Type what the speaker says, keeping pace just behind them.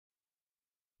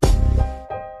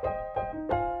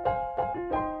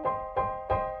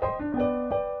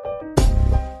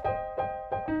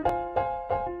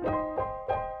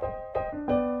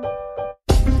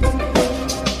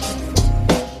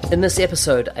In this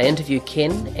episode, I interview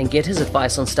Ken and get his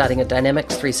advice on starting a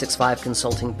Dynamics 365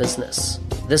 consulting business.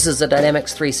 This is a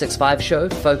Dynamics 365 show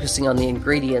focusing on the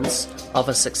ingredients of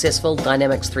a successful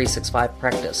Dynamics 365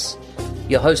 practice.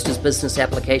 Your host is Business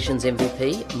Applications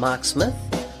MVP, Mark Smith,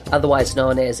 otherwise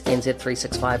known as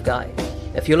NZ365 Guy.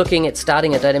 If you're looking at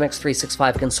starting a Dynamics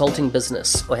 365 consulting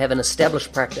business or have an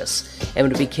established practice and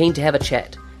would be keen to have a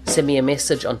chat, send me a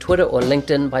message on Twitter or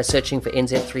LinkedIn by searching for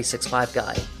NZ365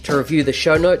 Guy. To review the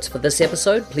show notes for this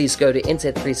episode, please go to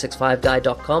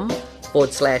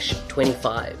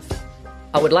nz365guy.com/25.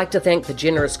 I would like to thank the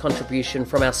generous contribution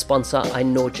from our sponsor,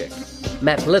 iNorgic.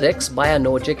 Maplytics by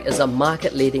iNorgic is a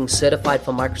market-leading certified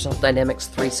for Microsoft Dynamics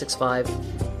 365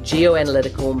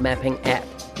 geoanalytical mapping app.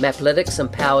 Maplytics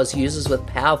empowers users with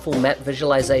powerful map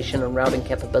visualization and routing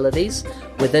capabilities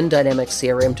within Dynamics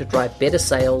CRM to drive better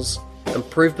sales,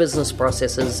 improve business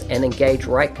processes, and engage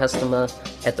right customer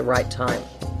at the right time.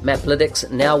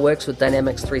 Maplytics now works with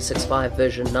Dynamics 365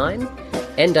 version 9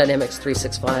 and Dynamics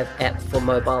 365 app for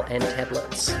mobile and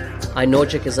tablets.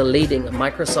 iNorgic is a leading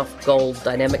Microsoft Gold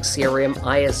Dynamics CRM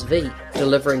ISV,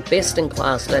 delivering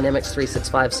best-in-class Dynamics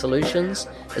 365 solutions,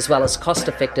 as well as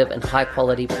cost-effective and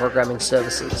high-quality programming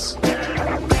services.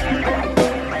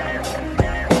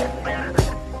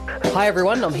 Hi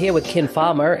everyone, I'm here with Ken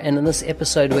Farmer, and in this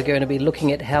episode we're going to be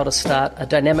looking at how to start a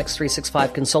Dynamics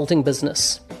 365 consulting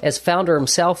business. As founder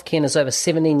himself, Ken has over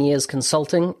 17 years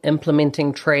consulting,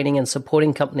 implementing, training and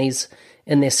supporting companies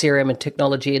in their CRM and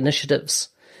technology initiatives.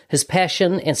 His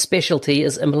passion and specialty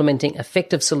is implementing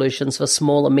effective solutions for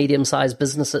small and medium-sized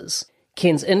businesses.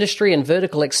 Ken's industry and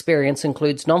vertical experience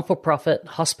includes non-for-profit,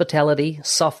 hospitality,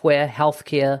 software,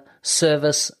 healthcare,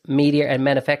 service, media and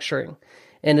manufacturing.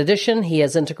 In addition, he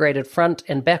has integrated front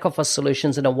and back office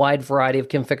solutions in a wide variety of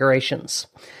configurations.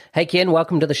 Hey Ken,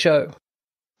 welcome to the show.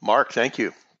 Mark, thank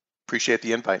you. Appreciate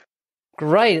the invite.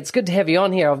 Great. It's good to have you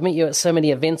on here. I've met you at so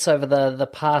many events over the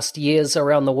past years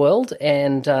around the world,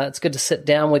 and it's good to sit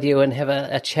down with you and have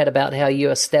a chat about how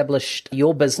you established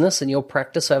your business and your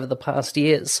practice over the past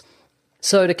years.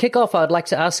 So to kick off, I'd like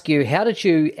to ask you, how did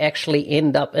you actually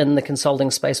end up in the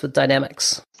consulting space with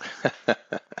Dynamics?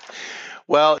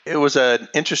 Well, it was an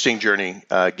interesting journey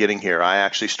getting here. I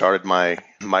actually started my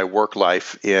work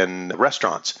life in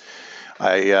restaurants.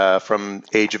 From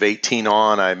age of 18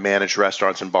 on, I managed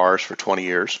restaurants and bars for 20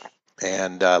 years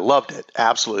and loved it,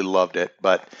 absolutely loved it.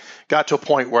 But got to a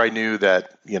point where I knew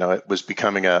that, it was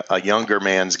becoming a younger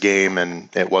man's game and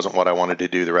it wasn't what I wanted to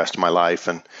do the rest of my life.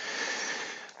 And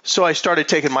so I started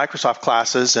taking Microsoft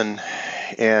classes and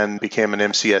became an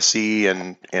MCSE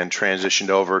and transitioned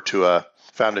over to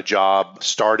found a job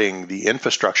starting the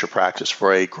infrastructure practice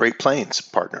for a Great Plains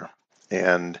partner.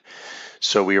 And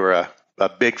so we were a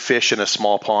big fish in a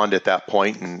small pond at that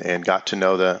point and got to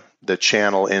know the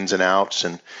channel ins and outs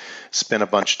and spent a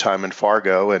bunch of time in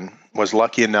Fargo and was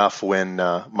lucky enough when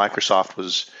Microsoft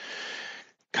was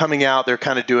coming out. They're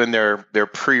kind of doing their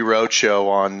pre-roadshow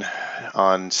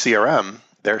on CRM,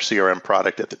 their CRM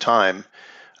product at the time.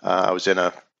 I was in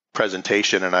a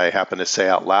presentation and I happened to say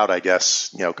out loud, I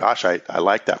guess, gosh, I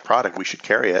like that product. We should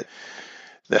carry it.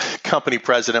 The company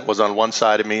president was on one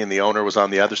side of me and the owner was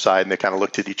on the other side, and they kind of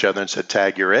looked at each other and said,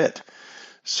 "Tag, you're it."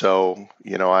 So,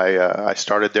 I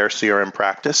started their CRM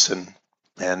practice and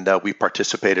we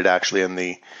participated actually in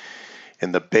the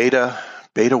beta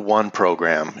 1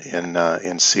 program in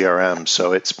CRM.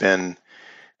 So it's been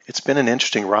an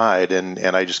interesting ride,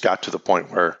 and I just got to the point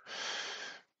where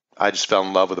I just fell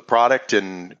in love with the product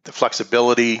and the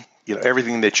flexibility,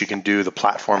 everything that you can do, the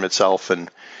platform itself.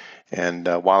 And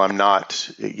while I'm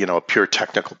not, a pure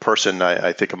technical person,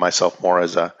 I think of myself more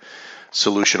as a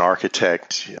solution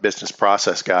architect, business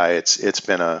process guy. It's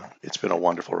been a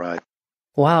wonderful ride.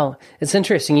 Wow. It's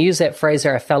interesting. You use that phrase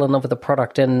there, I fell in love with the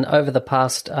product. And over the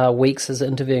past weeks as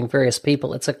interviewing various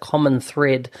people, it's a common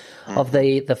thread of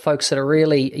the folks that are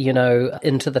really,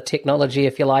 into the technology,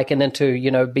 if you like, and into,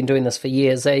 been doing this for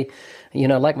years. They,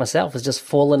 like myself, has just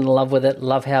fallen in love with it,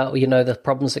 love how, the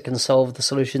problems it can solve, the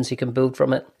solutions you can build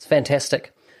from it. It's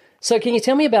fantastic. So can you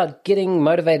tell me about getting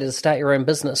motivated to start your own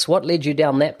business? What led you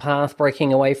down that path,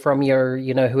 breaking away from your,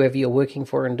 whoever you're working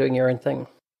for and doing your own thing?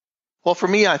 Well, for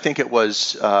me, I think it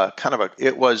was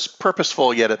it was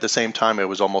purposeful, yet at the same time, it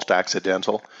was almost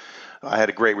accidental. I had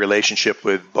a great relationship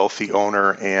with both the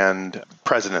owner and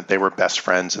president. They were best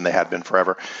friends, and they had been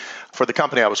forever, for the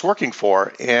company I was working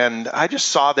for. And I just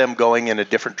saw them going in a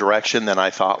different direction than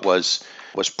I thought was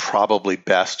probably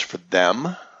best for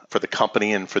them, for the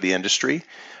company and for the industry.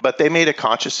 But they made a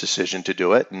conscious decision to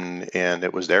do it, and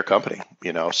it was their company,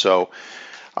 So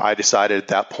I decided at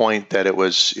that point that it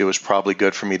was probably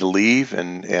good for me to leave,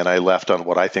 and I left on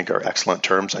what I think are excellent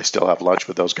terms. I still have lunch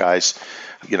with those guys,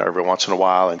 every once in a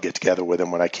while and get together with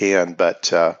them when I can.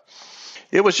 But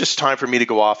it was just time for me to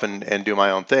go off and do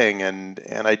my own thing. And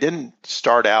I didn't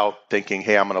start out thinking,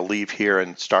 hey, I'm going to leave here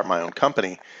and start my own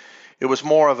company. It was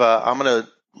more of I'm going to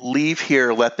leave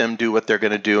here, let them do what they're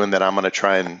going to do, and then I'm going to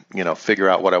try and, figure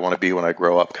out what I want to be when I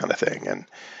grow up kind of thing. And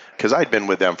because I'd been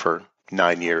with them for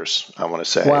 9 years, I want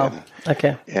to say. Wow.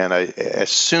 Okay. And as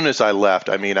soon as I left,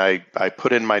 I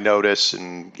put in my notice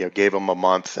and gave them a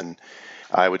month, and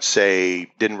I would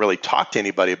say didn't really talk to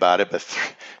anybody about it. But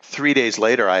 3 days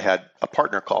later, I had a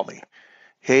partner call me.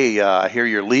 Hey, I hear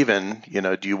you're leaving.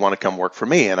 Do you want to come work for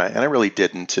me? And I really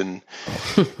didn't. And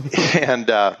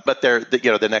but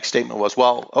the next statement was,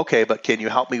 well, okay, but can you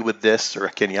help me with this, or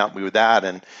can you help me with that?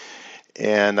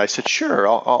 And I said, sure,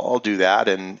 I'll do that.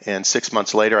 And 6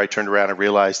 months later, I turned around and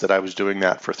realized that I was doing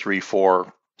that for 3,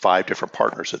 4, 5 different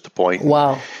partners at the point.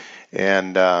 Wow.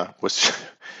 And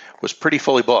was pretty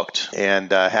fully booked,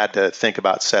 and had to think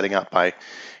about setting up my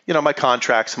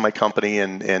contracts and my company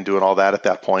and doing all that at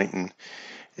that point.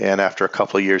 And after a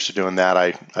couple of years of doing that,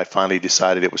 I finally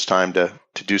decided it was time to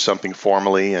do something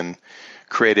formally, and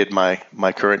created my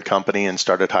current company and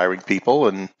started hiring people,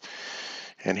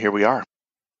 and here we are.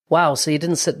 Wow, so you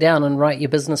didn't sit down and write your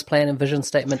business plan and vision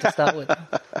statement to start with?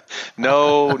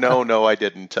 No, I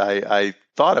didn't. I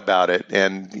thought about it,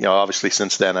 and obviously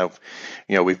since then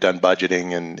we've done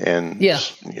budgeting and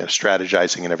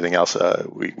strategizing and everything else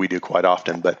we do quite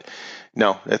often. But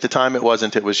no, at the time it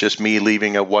wasn't. It was just me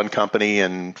leaving one company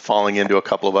and falling into a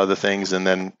couple of other things, and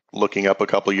then looking up a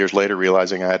couple of years later,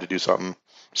 realizing I had to do something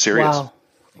serious. Wow.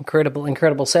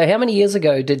 Incredible. So how many years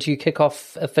ago did you kick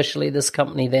off officially this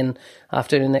company then,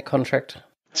 after doing that contract?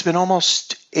 It's been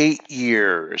almost 8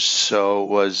 years. So it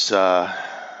was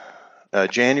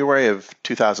January of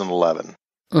 2011.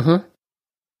 Mm-hmm.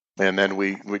 And then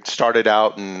we started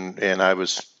out, and I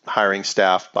was hiring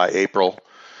staff by April,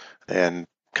 and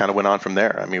kind of went on from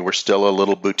there. I mean, we're still a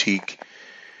little boutique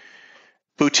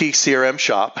CRM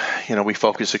shop. We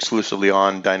focus exclusively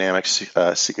on Dynamics.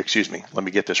 Let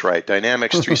me get this right.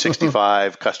 Dynamics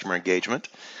 365 customer engagement,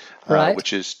 right,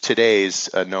 which is today's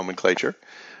nomenclature.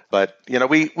 But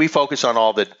we focus on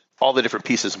all the different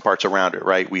pieces and parts around it.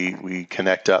 Right. We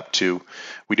connect up to.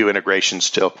 We do integrations,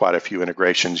 still quite a few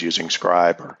integrations using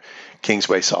Scribe or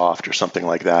Kingsway Soft or something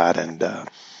like that, and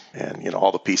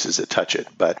all the pieces that touch it.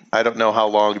 But I don't know how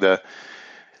long the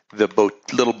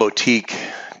little boutique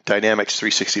Dynamics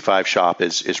 365 shop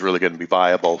is really going to be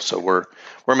viable. So we're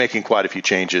making quite a few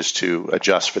changes to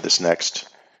adjust for this next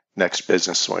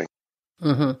business swing.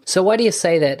 Mm-hmm. So why do you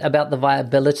say that about the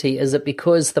viability? Is it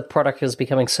because the product is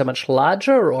becoming so much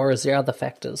larger, or is there other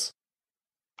factors?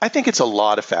 I think it's a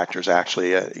lot of factors,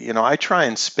 actually. I try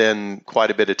and spend quite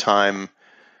a bit of time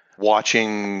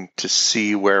watching to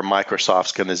see where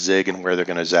Microsoft's going to zig and where they're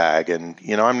going to zag. And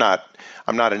I'm not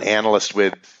an analyst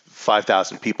with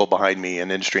 5,000 people behind me,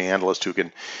 an industry analyst who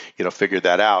can, figure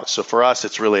that out. So for us,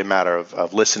 it's really a matter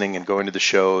of listening and going to the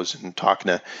shows and talking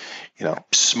to,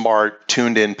 smart,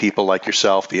 tuned-in people like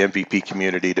yourself, the MVP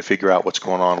community, to figure out what's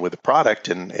going on with the product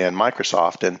and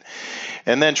Microsoft,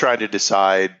 and then try to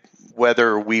decide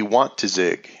whether we want to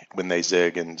zig when they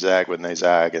zig and zag when they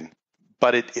zag.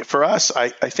 But for us, I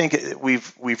think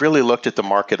we've really looked at the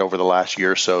market over the last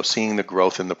year or so, seeing the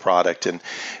growth in the product and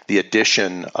the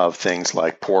addition of things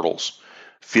like portals,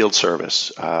 field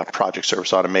service, project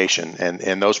service automation,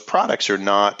 and those products are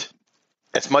not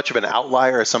as much of an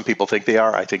outlier as some people think they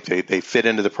are. I think they fit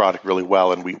into the product really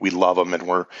well, and we love them, and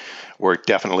we're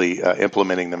definitely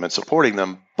implementing them and supporting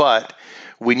them. But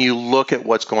when you look at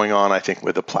what's going on, I think,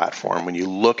 with the platform, when you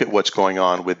look at what's going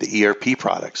on with the ERP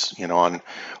products, on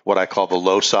what I call the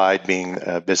low side being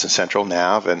Business Central,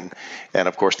 Nav, and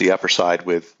of course the upper side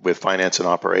with finance and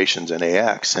operations and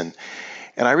AX. And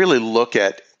I really look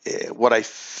at what I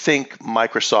think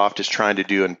Microsoft is trying to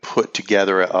do and put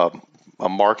together a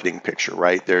marketing picture,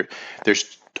 right?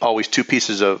 There's always two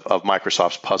pieces of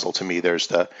Microsoft's puzzle to me. There's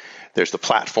the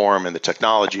platform and the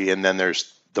technology, and then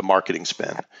there's the marketing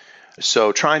spin.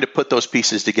 So trying to put those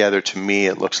pieces together, to me,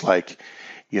 it looks like,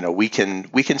 we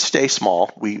can stay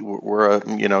small. We're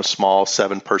a small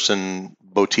 7-person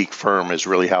boutique firm is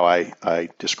really how I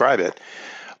describe it.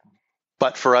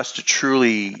 But for us to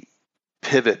truly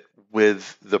pivot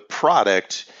with the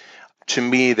product, to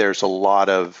me, there's a lot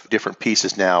of different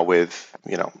pieces now with,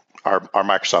 our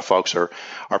Microsoft folks are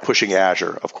pushing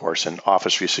Azure, of course, and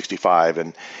Office 365,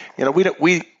 and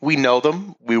we know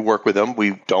them, we work with them.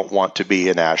 We don't want to be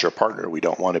an Azure partner, we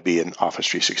don't want to be an Office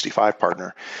 365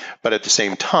 partner, but at the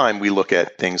same time, we look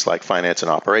at things like finance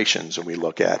and operations, and we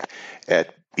look at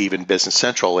even Business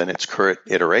Central in its current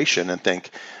iteration, and think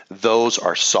those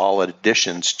are solid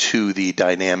additions to the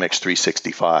Dynamics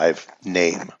 365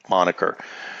 name moniker.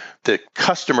 The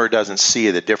customer doesn't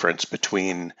see the difference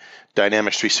between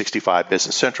Dynamics 365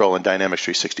 Business Central and Dynamics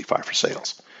 365 for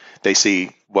Sales. They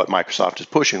see what Microsoft is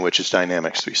pushing, which is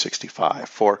Dynamics 365.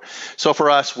 So for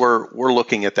us, we're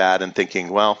looking at that and thinking,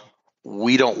 well,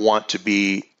 we don't want to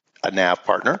be a NAV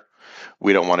partner.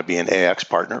 We don't want to be an AX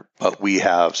partner, but we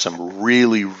have some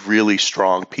really, really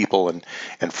strong people and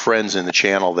friends in the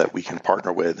channel that we can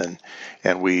partner with.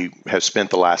 And we have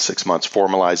spent the last 6 months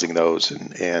formalizing those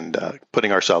and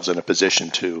putting ourselves in a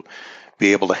position to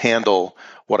be able to handle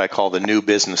what I call the new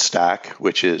business stack,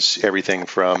 which is everything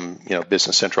from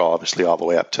Business Central, obviously, all the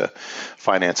way up to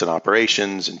finance and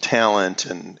operations and talent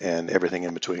and everything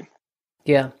in between.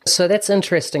 Yeah, so that's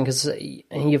interesting because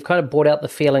you've kind of brought out the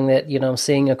feeling that, I'm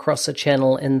seeing across the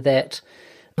channel, in that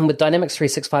with Dynamics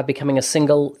 365 becoming a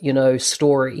single,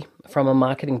 story from a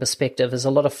marketing perspective, there's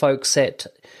a lot of folks that,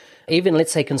 even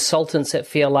let's say consultants, that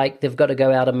feel like they've got to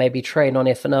go out and maybe train on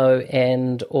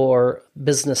F&O or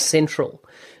Business Central.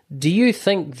 Do you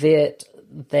think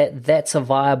that's a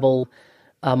viable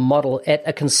model at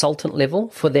a consultant level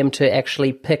for them to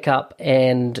actually pick up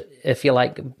and, if you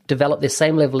like, develop their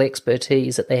same level of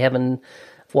expertise that they have in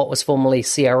what was formerly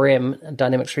CRM,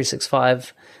 Dynamics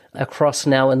 365, across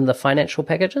now in the financial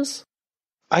packages?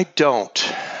 I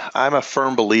don't. I'm a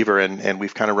firm believer, and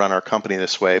we've kind of run our company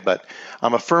this way, but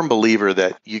I'm a firm believer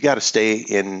that you got to stay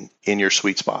in your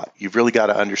sweet spot. You've really got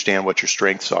to understand what your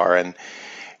strengths are. And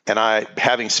I,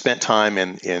 having spent time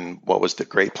in what was the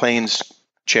Great Plains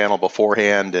channel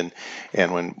beforehand, and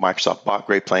when Microsoft bought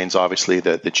Great Plains, obviously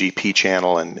the GP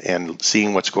channel, and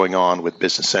seeing what's going on with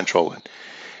Business Central and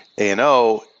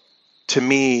A&O, to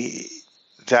me,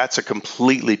 that's a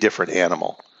completely different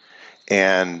animal.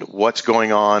 And what's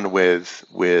going on with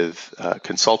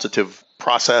consultative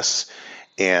process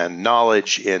and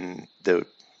knowledge in the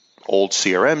old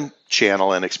CRM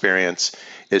channel and experience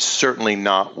is certainly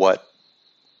not what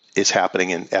is happening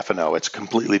in F&O. It's a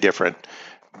completely different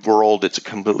world. It's a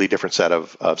completely different set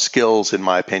of skills, in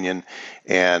my opinion.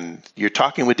 And you're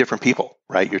talking with different people,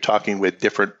 right? You're talking with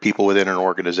different people within an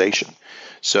organization.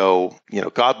 So,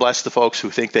 God bless the folks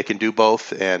who think they can do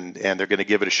both and they're going to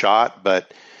give it a shot.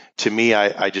 But to me,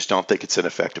 I just don't think it's an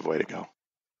effective way to go.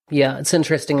 Yeah, it's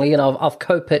interesting. I've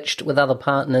co-pitched with other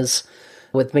partners,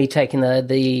 with me taking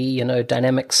the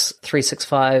Dynamics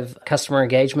 365 customer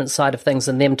engagement side of things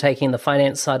and them taking the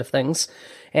finance side of things.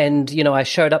 And, I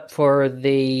showed up for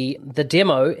the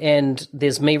demo, and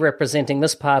there's me representing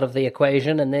this part of the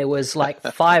equation, and there was like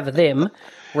 5 of them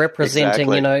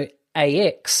representing, exactly.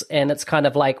 AX. And it's kind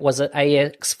of like, was it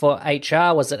AX for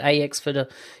HR? Was it AX for,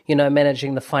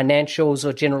 managing the financials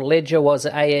or general ledger? Was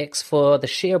it AX for the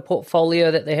share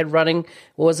portfolio that they had running?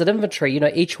 Or was it inventory?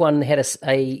 Each one had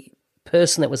a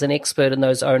person that was an expert in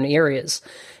those own areas.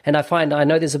 And I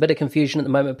know there's a bit of confusion at the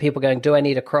moment, people going, do I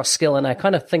need a cross skill? And I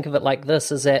kind of think of it like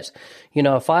this, is that,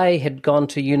 if I had gone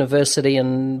to university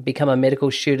and become a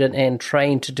medical student and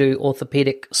trained to do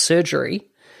orthopedic surgery,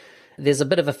 there's a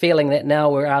bit of a feeling that now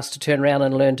we're asked to turn around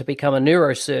and learn to become a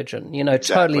neurosurgeon,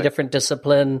 Exactly. Totally different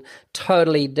discipline,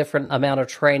 totally different amount of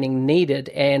training needed.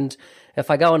 And if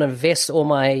I go and invest all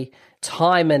my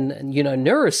time in,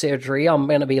 neurosurgery, I'm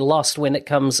going to be lost when it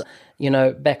comes,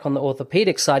 back on the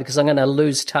orthopedic side, because I'm going to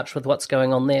lose touch with what's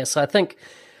going on there. So I think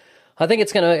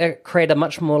it's going to create a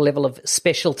much more level of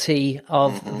specialty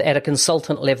at a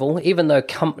consultant level, even though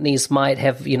companies might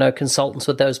have, consultants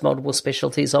with those multiple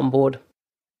specialties on board.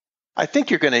 I think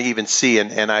you're going to even see,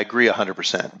 and I agree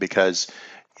 100%, because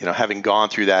having gone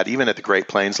through that, even at the Great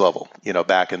Plains level,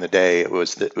 back in the day, it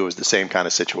was the same kind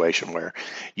of situation where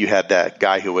you had that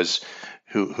guy who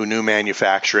knew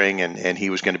manufacturing, and he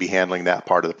was going to be handling that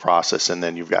part of the process, and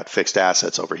then you've got fixed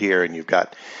assets over here, and you've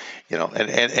got,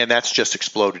 and that's just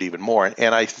exploded even more.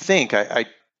 And I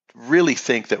really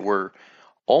think that we're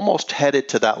almost headed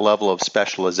to that level of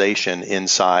specialization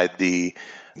inside the.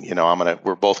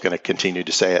 We're both going to continue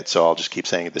to say it, so I'll just keep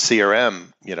saying it. The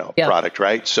CRM, product,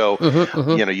 right? So,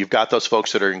 you've got those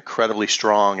folks that are incredibly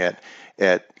strong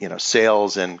at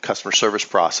sales and customer service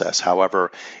process.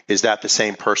 However, is that the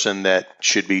same person that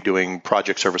should be doing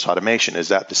project service automation? Is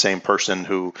that the same person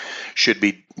who should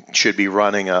be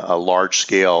running a large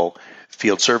scale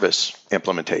field service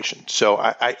implementation? So,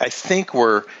 I think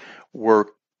we're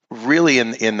really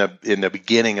in the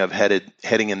beginning of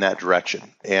heading in that direction.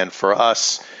 And for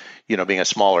us, being a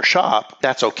smaller shop,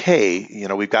 that's okay.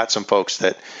 We've got some folks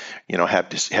that,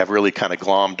 have really kind of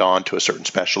glommed on to a certain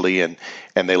specialty and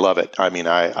they love it. I mean,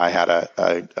 I had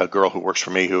a girl who works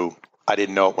for me who I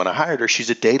didn't know it when I hired her. She's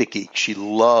a data geek. She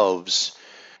loves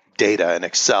data and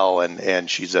Excel and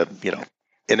she's an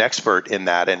expert in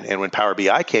that. And when Power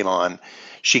BI came on,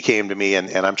 she came to me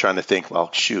and I'm trying to think,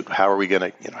 well, shoot, how are we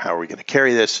going to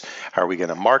carry this? How are we going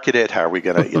to market it? How are we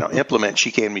going to, implement?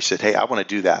 She came to me and said, hey, I want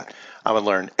to do that. I want to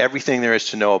learn everything there is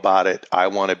to know about it. I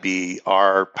want to be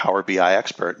our Power BI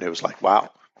expert. And it was like, wow,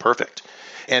 perfect.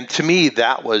 And to me,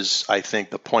 that was, I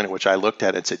think, the point at which I looked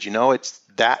at it and said, it's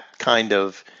that kind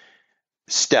of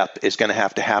step is going to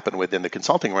have to happen within the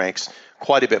consulting ranks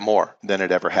quite a bit more than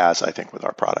it ever has, I think, with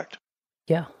our product.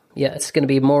 Yeah. Yeah, it's going to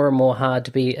be more and more hard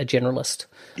to be a generalist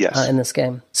in this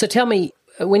game. So tell me,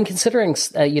 when considering,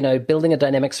 building a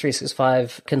Dynamics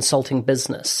 365 consulting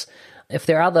business, if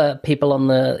there are other people on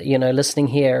the, listening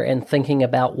here and thinking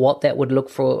about what that would look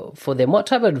for them, what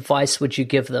type of advice would you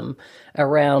give them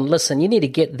around, listen, you need to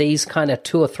get these kind of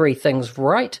 2 or 3 things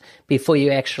right before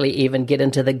you actually even get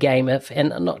into the game,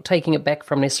 and not taking it back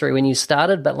from necessarily when you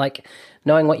started, but like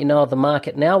knowing what you know of the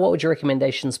market now, what would your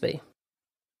recommendations be?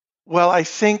 Well, I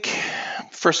think,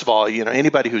 first of all,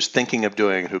 anybody who's thinking of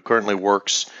doing, who currently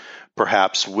works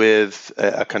perhaps with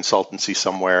a consultancy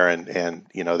somewhere and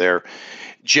they're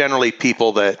generally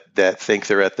people that think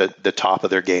they're at the top of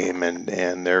their game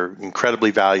and they're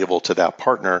incredibly valuable to that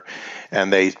partner.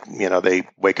 And they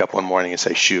wake up one morning and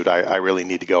say, shoot, I really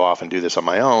need to go off and do this on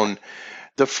my own.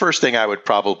 The first thing I would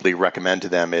probably recommend to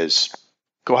them is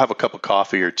go have a cup of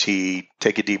coffee or tea,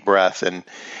 take a deep breath and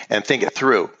think it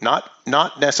through. Not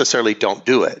necessarily don't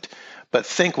do it, but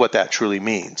think what that truly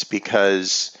means,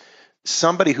 because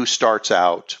somebody who starts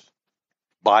out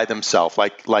by themselves,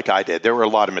 like I did, there were a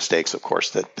lot of mistakes, of course,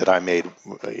 that I made,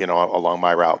 along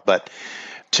my route. But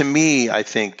to me, I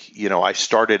think, I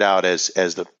started out as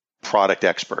the product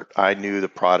expert. I knew the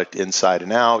product inside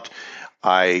and out.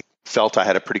 I felt I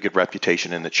had a pretty good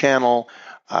reputation in the channel.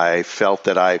 I felt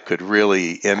that I could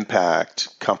really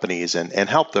impact companies and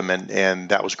help them, and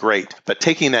that was great. But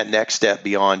taking that next step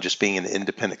beyond just being an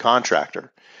independent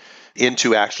contractor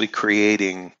into actually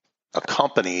creating a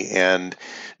company and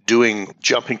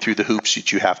jumping through the hoops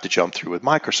that you have to jump through with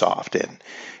Microsoft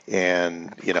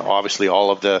and obviously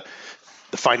all of the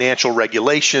financial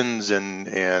regulations and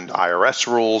IRS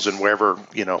rules and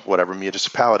whatever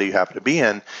municipality you happen to be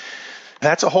in.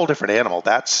 That's a whole different animal.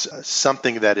 That's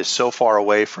something that is so far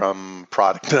away from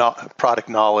product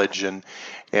knowledge and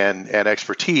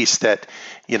expertise that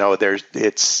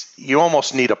you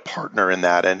almost need a partner in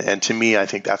that. And to me, I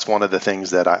think that's one of the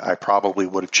things that I probably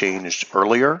would have changed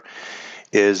earlier.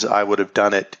 Is I would have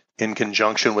done it in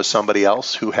conjunction with somebody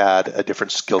else who had a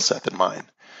different skill set than mine,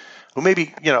 who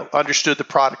maybe understood the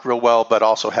product real well, but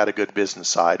also had a good business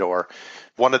side. Or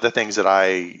one of the things that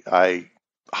I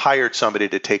hired somebody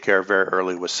to take care of very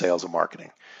early was sales and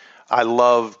marketing. I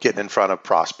love getting in front of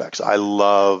prospects. I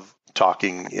love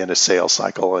talking in a sales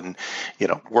cycle and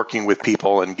working with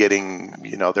people and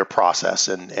getting their process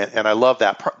and I love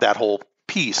that whole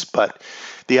piece. But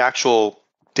the actual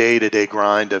day-to-day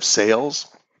grind of sales,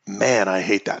 man, I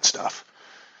hate that stuff.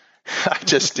 I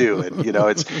just do. And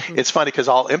it's funny because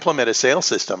I'll implement a sales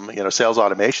system, sales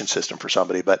automation system for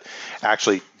somebody, but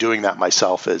actually doing that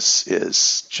myself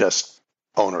is just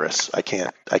onerous. I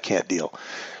can't deal.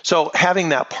 So having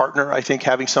that partner, I think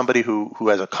having somebody who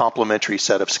has a complementary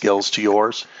set of skills to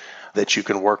yours that you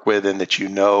can work with and that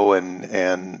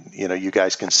and you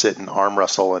guys can sit and arm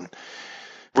wrestle and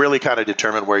really kind of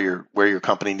determine where your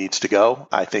company needs to go,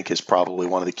 I think is probably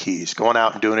one of the keys. Going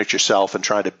out and doing it yourself and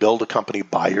trying to build a company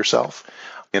by yourself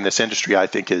in this industry, I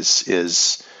think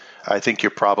is I think you're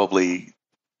probably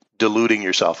deluding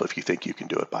yourself if you think you can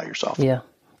do it by yourself. Yeah,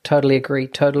 totally agree.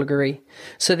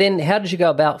 So then how did you go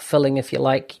about filling, if you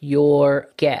like, your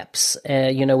gaps,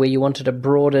 where you wanted to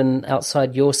broaden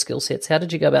outside your skill sets? How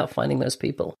did you go about finding those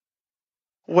people?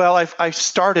 Well, I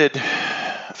started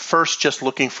first just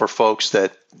looking for folks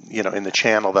that, in the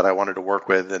channel that I wanted to work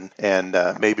with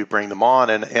and maybe bring them on.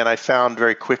 And I found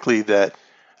very quickly that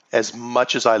as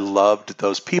much as I loved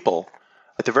those people,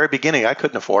 at the very beginning, I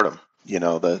couldn't afford them.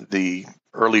 The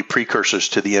early precursors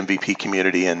to the MVP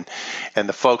community and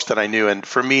the folks that I knew. And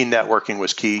for me, networking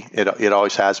was key. It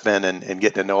always has been, and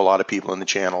getting to know a lot of people in the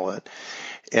channel.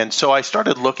 And so I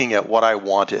started looking at what I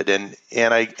wanted, and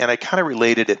I kind of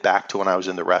related it back to when I was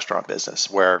in the restaurant business,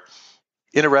 where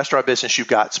in a restaurant business, you've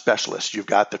got specialists. You've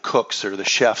got the cooks or the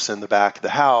chefs in the back of the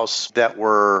house that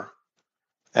were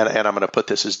and I'm going to put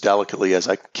this as delicately as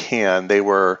I can, they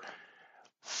were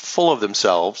full of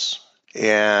themselves,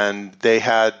 and they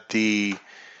had the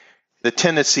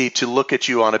tendency to look at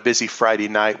you on a busy Friday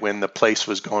night when the place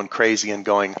was going crazy and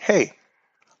going, hey,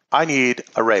 I need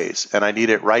a raise and I need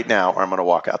it right now or I'm going to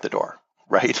walk out the door,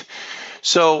 right?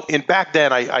 So back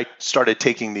then, I started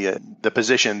taking the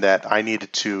position that I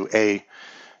needed to,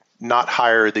 not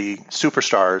hire the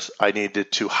superstars. I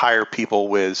needed to hire people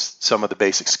with some of the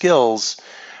basic skills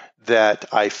that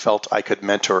I felt I could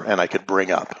mentor and I could bring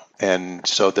up. And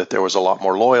so that there was a lot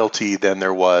more loyalty than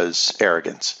there was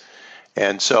arrogance.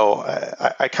 And so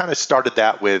I kind of started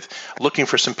that with looking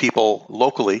for some people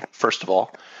locally, first of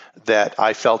all, that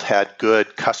I felt had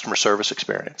good customer service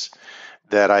experience,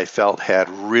 that I felt had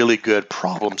really good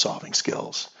problem-solving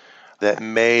skills, that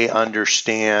may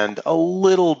understand a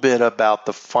little bit about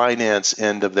the finance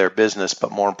end of their business,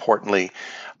 but more importantly,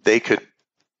 they could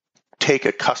take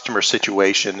a customer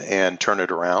situation and turn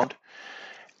it around.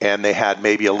 And they had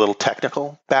maybe a little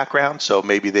technical background. So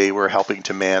maybe they were helping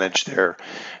to manage their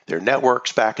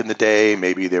networks back in the day.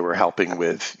 Maybe they were helping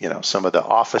with, some of the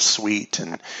Office suite,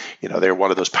 and, they're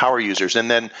one of those power users. And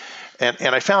then,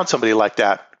 and I found somebody like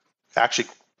that actually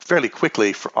fairly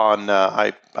quickly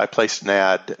I placed an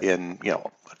ad in,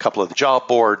 a couple of the job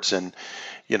boards, and,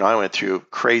 I went through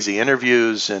crazy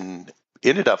interviews and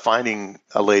ended up finding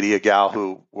a gal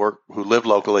who lived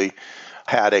locally,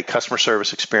 had a customer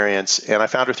service experience, and I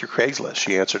found her through Craigslist.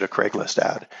 She answered a Craigslist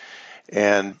ad,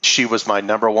 and she was my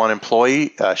number one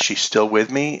employee. She's still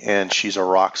with me, and she's a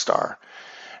rock star.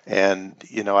 And,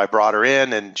 I brought her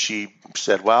in, and she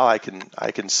said, well, I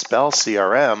can spell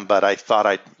CRM, but I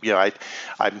thought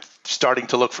I'm starting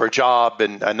to look for a job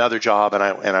and another job, and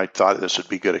I thought this would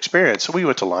be good experience. So we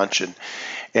went to lunch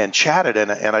and chatted,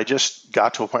 and I just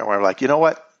got to a point where I'm like, you know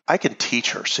what? I can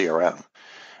teach her CRM.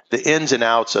 The ins and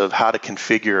outs of how to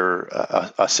configure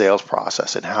a sales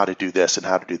process and how to do this and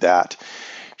how to do that.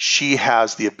 She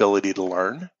has the ability to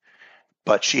learn,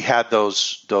 but she had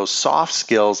those soft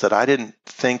skills that I didn't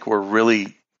think were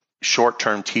really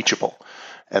short-term teachable.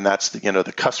 And that's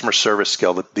the customer service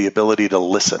skill, the ability to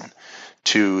listen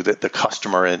to the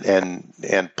customer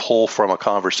and pull from a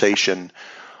conversation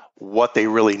what they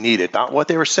really needed, not what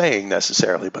they were saying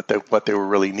necessarily, but what they were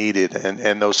really needed.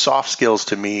 And those soft skills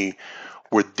to me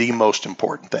were the most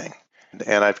important thing.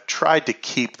 And I've tried to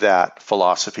keep that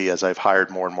philosophy as I've hired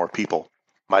more and more people.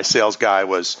 My sales guy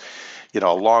was,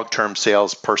 a long-term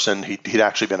salesperson. He'd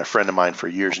actually been a friend of mine for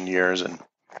years and years.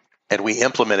 And we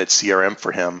implemented CRM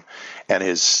for him and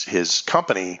his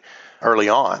company early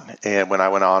on. And when I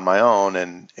went on my own,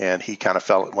 and he kind of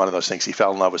felt one of those things, he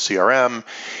fell in love with CRM.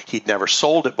 He'd never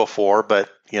sold it before, but,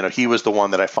 he was the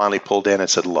one that I finally pulled in and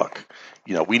said, look,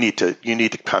 you need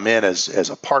to come in as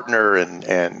a partner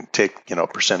and take, a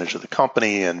percentage of the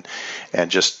company and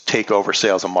just take over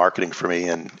sales and marketing for me.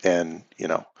 And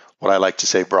what I like to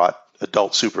say, brought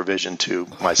adult supervision to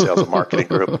my sales and marketing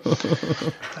group.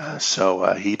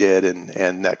 So he did.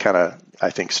 And that kind of,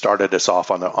 I think, started us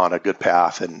off on a good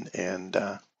path. And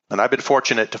I've been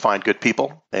fortunate to find good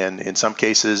people. And in some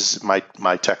cases,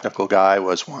 my technical guy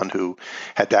was one who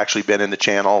had actually been in the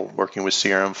channel working with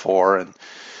CRM4 and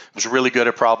was really good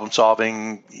at problem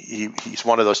solving. He's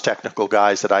one of those technical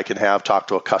guys that I can have talk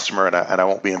to a customer and I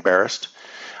won't be embarrassed.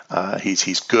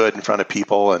 He's good in front of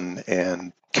people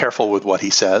and careful with what he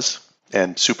says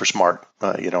and super smart,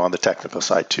 on the technical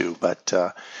side too. But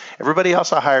everybody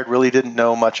else I hired really didn't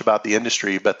know much about the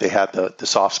industry, but they had the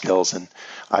soft skills, and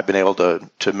I've been able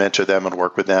to mentor them and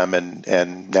work with them,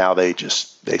 and now they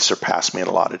surpass me in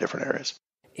a lot of different areas.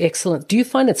 Excellent. Do you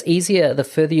find it's easier the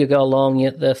further you go along,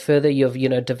 the further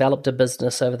you've developed a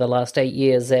business over the last 8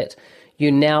 years, that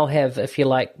you now have, if you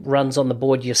like, runs on the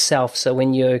board yourself? So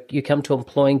when you come to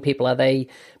employing people, are they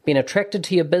being attracted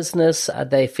to your business? Are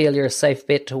they feel you're a safe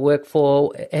bet to work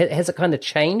for? Has it kind of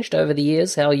changed over the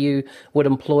years how you would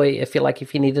employ, if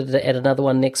you needed to add another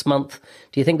one next month?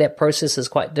 Do you think that process is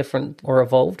quite different or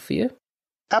evolved for you?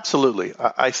 Absolutely.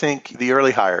 I think the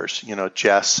early hires,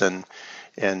 Jess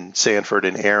and Sanford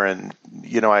and Aaron,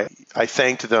 I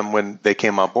thanked them when they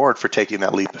came on board for taking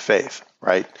that leap of faith,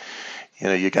 right?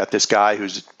 You got this guy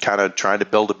who's kind of trying to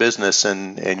build a business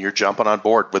and you're jumping on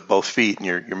board with both feet and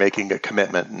you're making a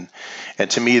commitment.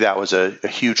 And to me, that was a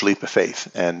huge leap of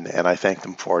faith. And I thank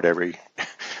them for it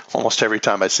almost every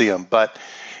time I see them. But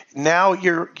now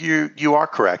you are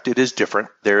correct. It is different.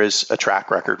 There is a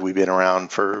track record. We've been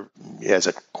around as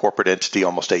a corporate entity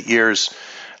almost 8 years.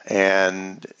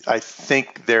 And I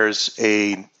think there's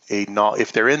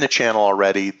if they're in the channel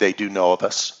already, they do know of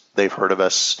us. They've heard of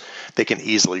us. They can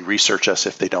easily research us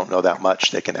if they don't know that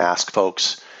much. They can ask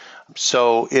folks.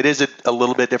 So it is a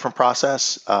little bit different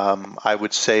process. I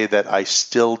would say that I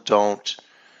still don't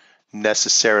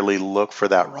necessarily look for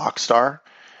that rock star.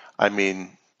 I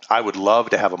mean, I would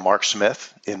love to have a Mark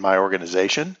Smith in my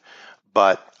organization,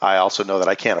 but I also know that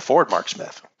I can't afford Mark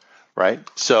Smith, right?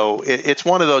 So it's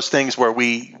one of those things where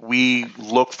we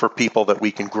look for people that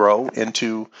we can grow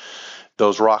into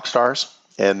those rock stars,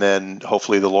 and then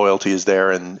hopefully the loyalty is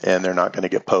there, and they're not going to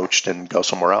get poached and go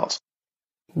somewhere else.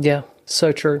 Yeah,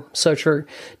 so true, so true.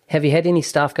 Have you had any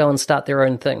staff go and start their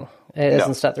own thing, as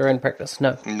in start their own practice?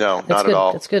 No, not at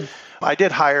all. That's good. I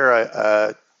did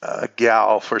hire a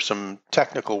gal for some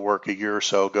technical work a year or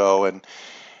so ago, and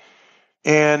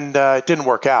it didn't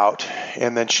work out.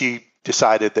 And then she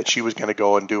decided that she was going to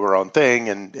go and do her own thing,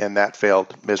 and that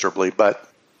failed miserably. But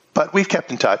we've kept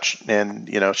in touch, and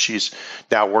she's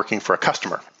now working for a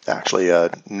customer, actually,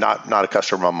 not a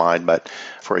customer of mine, but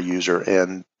for a user,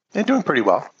 and doing pretty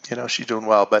well. She's doing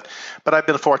well. But I've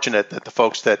been fortunate that the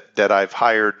folks that I've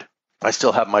hired, I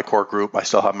still have my core group, I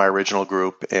still have my original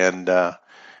group, and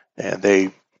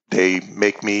they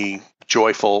make me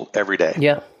joyful every day.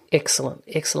 Yeah,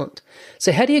 excellent.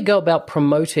 So how do you go about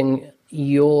promoting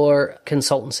your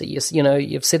consultancy?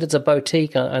 You've said it's a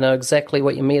boutique. I know exactly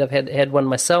what you mean. I've had one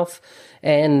myself.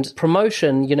 And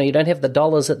promotion, you don't have the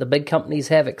dollars that the big companies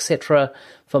have, etc.,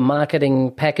 for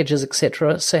marketing packages,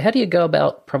 etc. So how do you go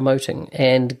about promoting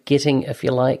and getting, if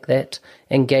you like, that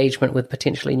engagement with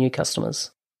potentially new customers?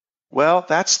 Well,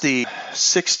 that's the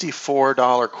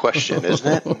 $64 question,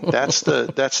 isn't it? That's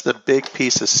the big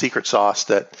piece of secret sauce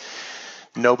that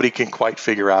nobody can quite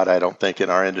figure out, I don't think, in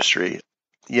our industry.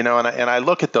 And I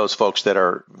look at those folks that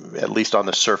are, at least on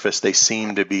the surface, they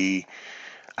seem to be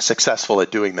successful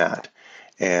at doing that.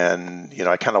 And,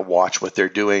 I kind of watch what they're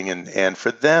doing. And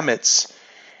for them, it's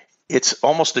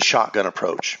almost a shotgun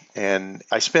approach. And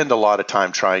I spend a lot of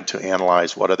time trying to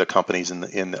analyze what other companies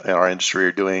in our industry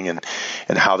are doing, and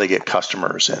how they get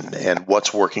customers, and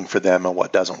what's working for them and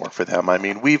what doesn't work for them. I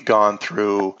mean, we've gone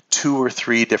through 2 or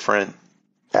 3 different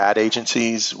ad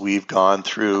agencies. We've gone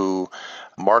through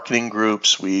marketing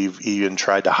groups. We've even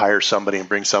tried to hire somebody and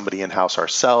bring somebody in-house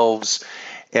ourselves.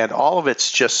 And all of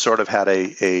it's just sort of had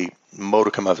a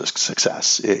modicum of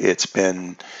success. It's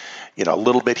been, a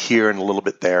little bit here and a little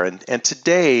bit there. And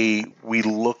today we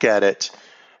look at it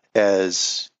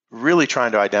as really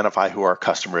trying to identify who our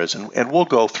customer is. And we'll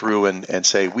go through and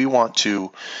say, we want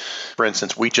to, for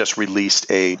instance, we just released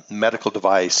a medical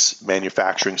device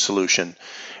manufacturing solution.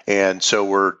 And so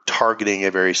we're targeting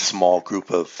a very small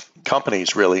group of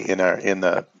companies really in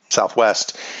the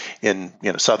Southwest, in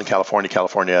Southern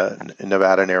California,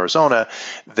 Nevada, and Arizona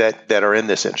that are in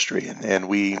this industry. And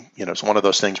we, it's one of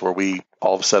those things where we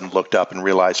all of a sudden looked up and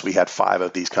realized we had 5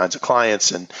 of these kinds of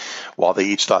clients. And while they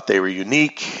each thought they were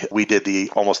unique, we did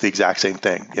almost the exact same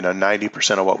thing.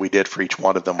 90% of what we did for each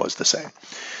one of them was the same.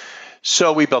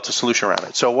 So we built a solution around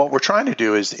it. So what we're trying to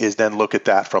do is then look at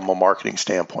that from a marketing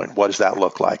standpoint. What does that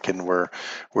look like? And we're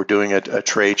doing a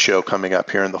trade show coming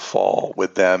up here in the fall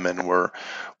with them, and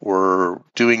we're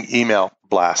doing email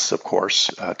blasts, of course,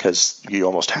 because you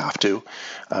almost have to.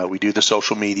 We do the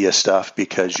social media stuff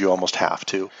because you almost have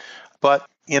to. But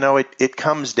it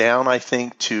comes down, I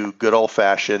think, to good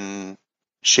old-fashioned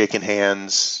shaking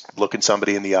hands, looking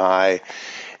somebody in the eye.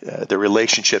 The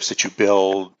relationships that you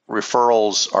build,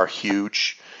 referrals are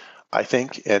huge, I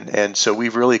think, and so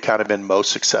we've really kind of been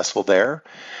most successful there.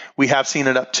 We have seen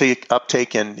an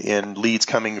uptake in leads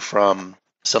coming from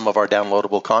some of our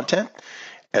downloadable content,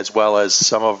 as well as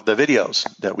some of the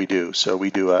videos that we do. So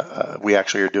we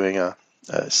actually are doing a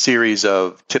series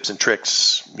of tips and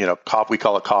tricks. We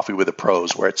call it Coffee with the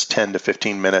Pros, where it's 10 to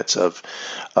 15 minutes of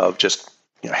just,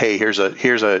 hey, here's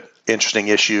a interesting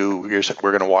issue.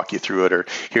 We're going to walk you through it, or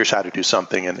here's how to do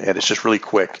something, and it's just really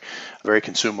quick, very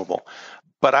consumable.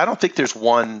 But I don't think there's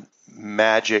one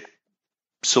magic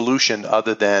solution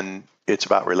other than it's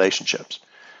about relationships.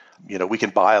 We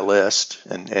can buy a list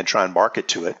and try and market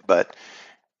to it, but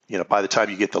by the time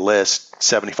you get the list,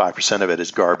 75% of it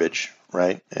is garbage,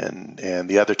 right? And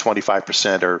the other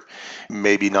 25% are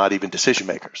maybe not even decision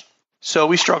makers. So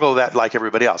we struggle with that like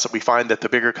everybody else. We find that the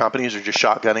bigger companies are just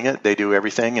shotgunning it. They do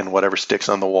everything and whatever sticks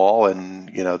on the wall, and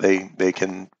they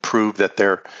can prove that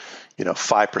they're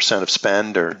 5% of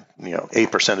spend, or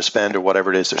 8% of spend, or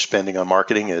whatever it is they're spending on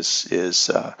marketing is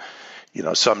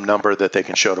some number that they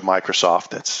can show to Microsoft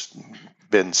that's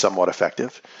been somewhat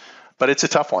effective. But it's a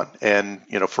tough one. And,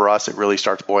 for us, it really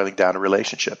starts boiling down to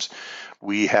relationships.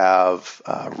 We have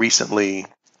recently,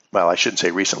 well, I shouldn't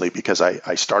say recently, because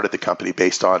I started the company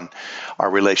based on our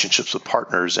relationships with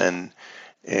partners. And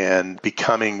and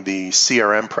becoming the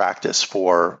CRM practice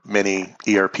for many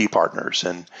ERP partners.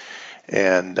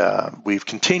 And we've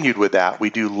continued with that. We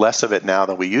do less of it now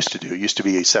than we used to do. It used to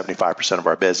be 75% of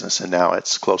our business, and now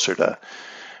it's closer to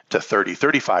 30,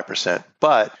 35%.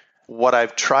 But what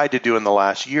I've tried to do in the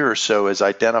last year or so is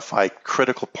identify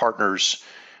critical partners,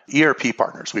 ERP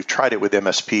partners. We've tried it with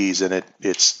MSPs, and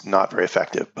it's not very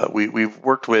effective. But we've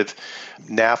worked with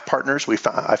NAV partners.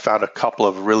 I found a couple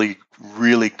of really,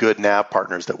 really good NAV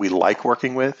partners that we like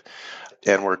working with,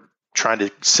 and we're trying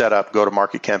to set up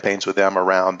go-to-market campaigns with them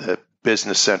around the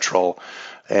Business Central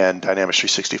and Dynamics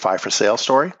 365 for Sales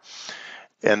story.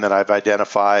 And then I've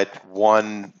identified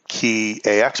one key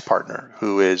AX partner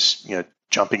who is,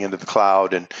 jumping into the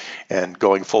cloud and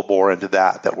going full bore into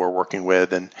that we're working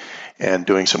with and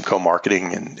doing some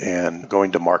co-marketing and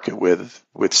going to market with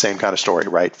same kind of story,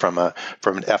 right? From an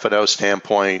F&O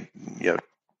standpoint,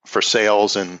 for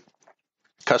sales and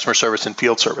customer service and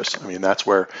field service. I mean, that's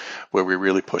where we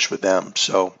really push with them.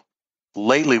 So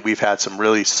lately we've had some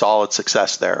really solid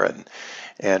success there.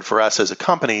 And for us as a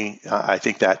company, I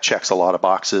think that checks a lot of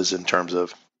boxes in terms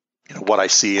of what I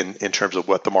see in terms of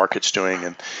what the market's doing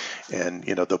and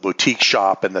the boutique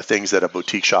shop and the things that a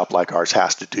boutique shop like ours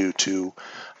has to do to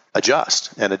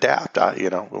adjust and adapt.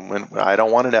 When I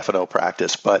don't want an F&O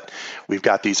practice, but we've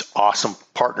got these awesome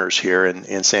partners here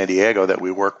in San Diego that we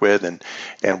work with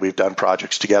and we've done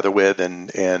projects together with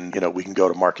and we can go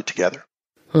to market together.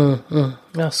 Oh,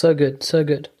 so good, so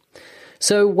good.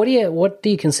 So what do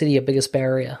you consider your biggest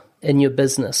barrier in your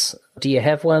business? Do you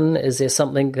have one? Is there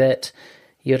something that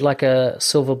you'd like a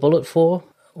silver bullet for?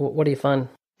 What do you find?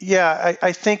 Yeah,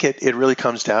 I think it really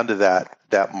comes down to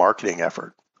that marketing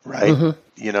effort, right?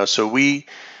 Mm-hmm. So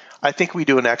I think we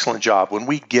do an excellent job. When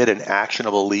we get an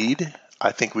actionable lead,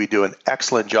 I think we do an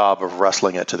excellent job of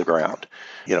wrestling it to the ground,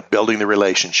 building the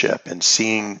relationship and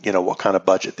seeing, what kind of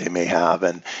budget they may have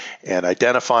and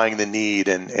identifying the need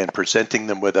and presenting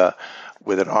them with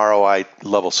an ROI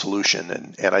level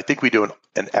solution. And I think we do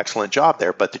an excellent job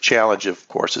there. But the challenge, of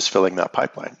course, is filling that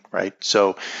pipeline, right?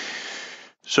 So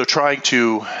trying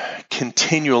to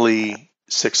continually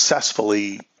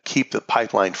successfully keep the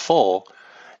pipeline full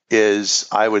is,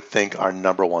 I would think, our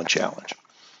number one challenge.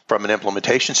 From an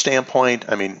implementation standpoint,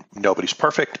 I mean, nobody's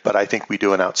perfect, but I think we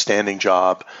do an outstanding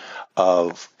job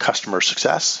of customer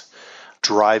success,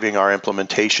 driving our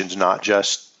implementations not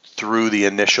just through the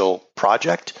initial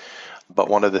project, but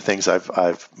one of the things I've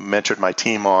mentored my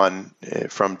team on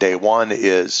from day one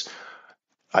is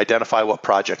identify what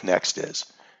Project Next is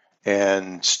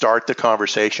and start the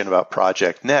conversation about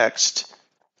Project Next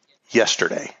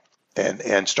yesterday.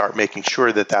 And start making sure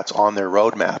that that's on their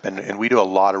roadmap. And we do a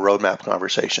lot of roadmap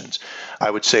conversations. I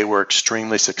would say we're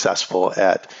extremely successful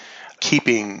at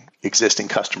keeping existing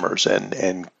customers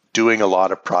and doing a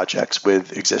lot of projects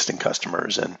with existing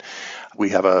customers. And we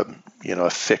have a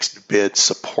fixed bid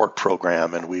support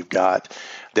program. And we've got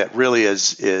that really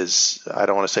is I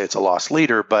don't want to say it's a loss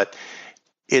leader, but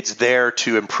it's there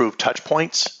to improve touch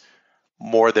points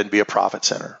more than be a profit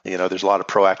center. There's a lot of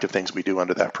proactive things we do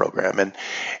under that program.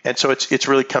 And so it's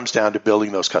really comes down to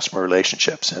building those customer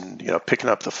relationships and, picking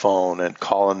up the phone and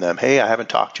calling them. Hey, I haven't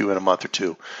talked to you in a month or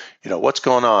two. What's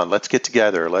going on? Let's get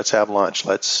together. Let's have lunch.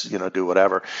 Let's, do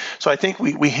whatever. So I think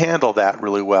we handle that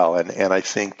really well. And I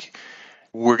think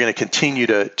we're going to continue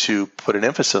to put an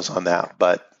emphasis on that,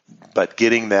 but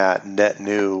getting that net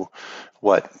new,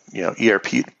 what, ERP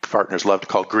partners love to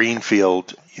call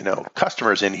greenfield,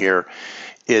 customers in here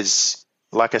is,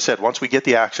 like I said, once we get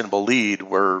the actionable lead,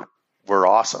 we're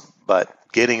awesome. But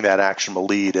getting that actionable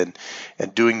lead and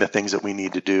doing the things that we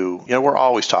need to do, we're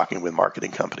always talking with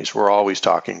marketing companies. We're always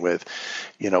talking with,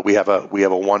 we have a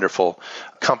wonderful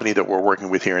company that we're working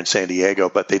with here in San Diego,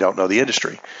 but they don't know the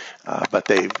industry. But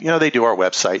they do our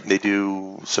website and they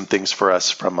do some things for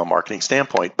us from a marketing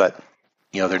standpoint, but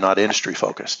they're not industry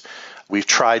focused. We've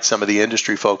tried some of the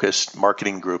industry-focused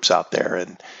marketing groups out there,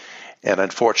 and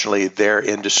unfortunately, their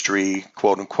industry,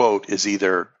 quote unquote, is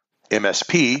either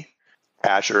MSP,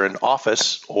 Azure and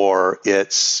Office, or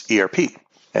it's ERP.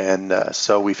 And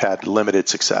so we've had limited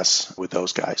success with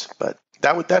those guys. But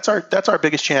that's our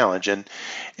biggest challenge,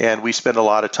 and we spend a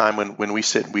lot of time when we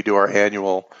sit and we do our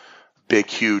annual big,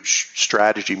 huge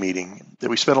strategy meeting.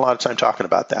 We spend a lot of time talking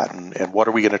about that and what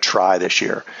are we going to try this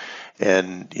year.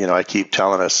 And, I keep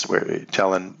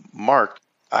telling Mark,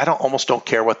 I almost don't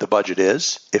care what the budget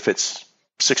is if it's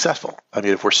successful. I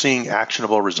mean, if we're seeing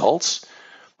actionable results,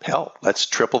 hell, let's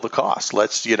triple the cost.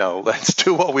 Let's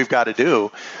do what we've got to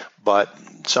do. But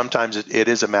sometimes it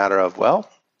is a matter of,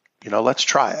 let's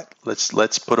try it.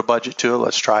 Let's put a budget to it.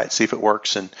 Let's try it, see if it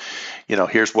works. And,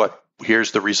 here's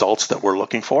the results that we're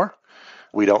looking for.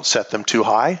 We don't set them too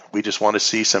high. We just want to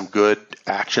see some good,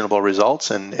 actionable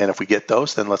results. And if we get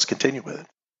those, then let's continue with it.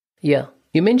 Yeah.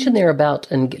 You mentioned there about,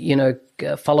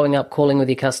 following up, calling with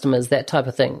your customers, that type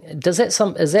of thing. Is that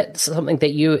something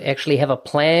that you actually have a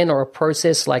plan or a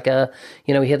process, like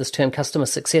we hear this term customer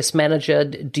success manager.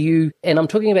 And I'm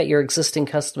talking about your existing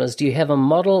customers, do you have a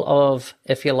model of,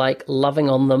 if you like, loving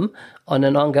on them on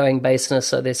an ongoing basis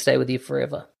so they stay with you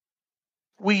forever?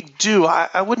 We do.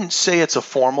 I wouldn't say it's a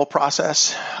formal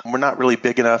process. We're not really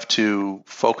big enough to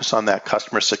focus on that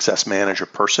customer success manager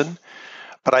person.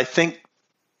 But I think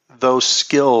those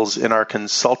skills in our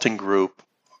consulting group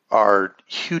are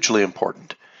hugely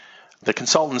important. The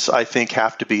consultants, I think,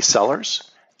 have to be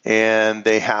sellers, and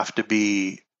they have to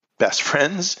be best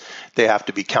friends. They have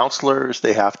to be counselors.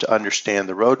 They have to understand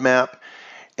the roadmap.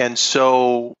 And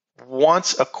so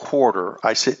once a quarter,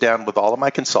 I sit down with all of my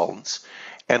consultants,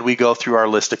 and we go through our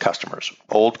list of customers,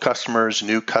 old customers,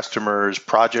 new customers,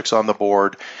 projects on the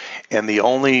board. And the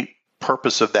only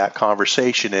purpose of that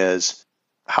conversation is,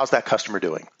 how's that customer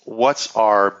doing? What's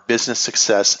our business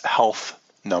success health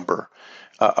number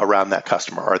around that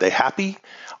customer? Are they happy?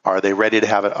 Are they ready to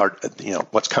have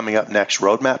what's coming up next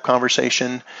roadmap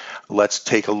conversation? Let's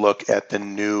take a look at the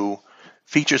new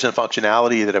features and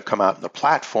functionality that have come out in the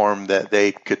platform that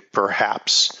they could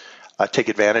perhaps take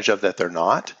advantage of that they're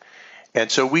not. And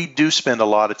so we do spend a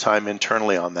lot of time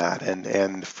internally on that.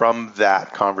 And from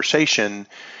that conversation,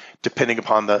 depending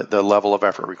upon the level of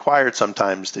effort required,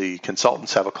 sometimes the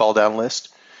consultants have a call down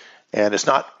list, and it's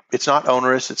not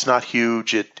onerous, it's not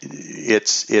huge.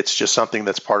 It's just something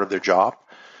that's part of their job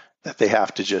that they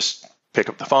have to just pick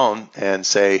up the phone and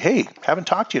say, hey, haven't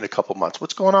talked to you in a couple of months.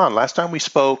 What's going on? Last time we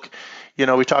spoke,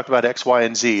 we talked about X, Y,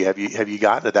 and Z. Have you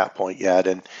gotten to that point yet?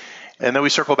 And then we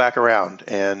circle back around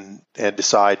and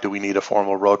decide, do we need a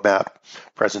formal roadmap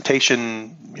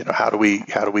presentation? How do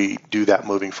we do that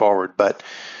moving forward? But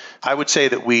I would say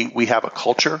that we have a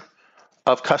culture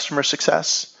of customer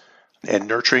success and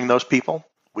nurturing those people.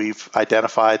 We've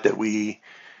identified that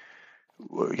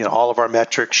all of our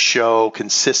metrics show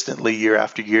consistently year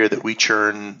after year that we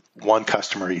churn one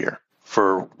customer a year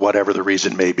for whatever the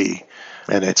reason may be.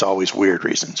 And it's always weird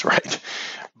reasons, right?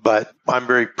 But I'm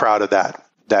very proud of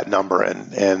that number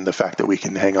and the fact that we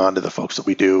can hang on to the folks that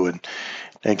we do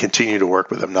and continue to work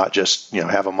with them, not just,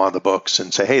 have them on the books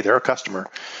and say, hey, they're a customer,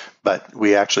 but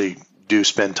we actually do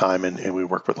spend time and we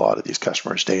work with a lot of these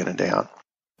customers day in and day out.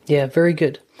 Yeah, very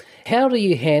good. How do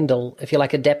you handle, if you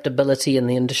like, adaptability in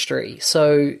the industry?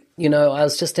 So, I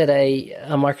was just at a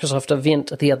Microsoft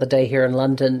event the other day here in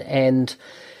London, and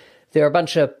there are a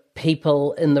bunch of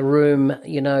people in the room,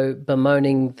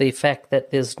 bemoaning the fact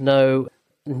that there's no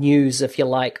news, if you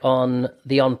like, on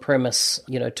the on-premise,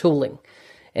 tooling.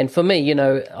 And for me,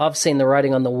 I've seen the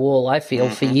writing on the wall, I feel,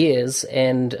 for years.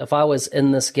 And if I was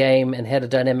in this game and had a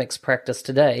Dynamics practice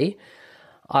today,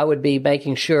 I would be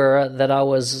making sure that I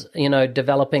was,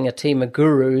 developing a team of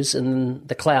gurus in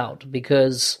the cloud,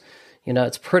 because,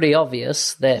 it's pretty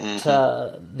obvious that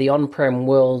the on-prem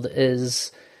world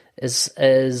is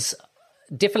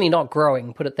definitely not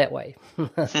growing, put it that way.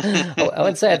 I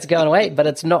wouldn't say it's going away, but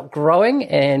it's not growing,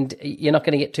 and you're not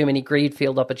going to get too many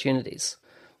greenfield opportunities.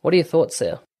 What are your thoughts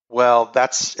there? Well,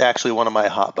 that's actually one of my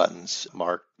hot buttons,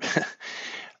 Mark.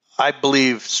 I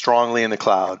believe strongly in the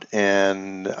cloud,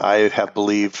 and I have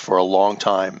believed for a long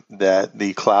time that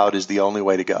the cloud is the only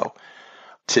way to go.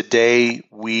 Today,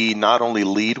 we not only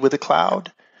lead with the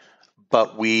cloud,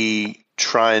 but we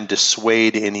try and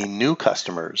dissuade any new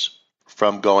customers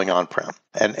from going on-prem.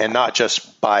 And not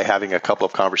just by having a couple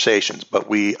of conversations, but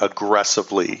we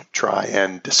aggressively try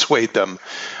and dissuade them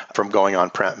from going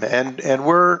on-prem. And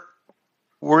we're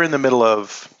in the middle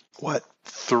of,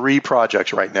 3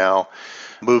 projects right now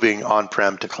moving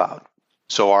on-prem to cloud.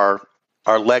 So our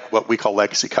what we call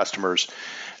legacy customers,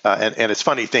 and it's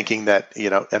funny thinking that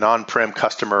an on-prem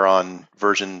customer on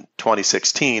version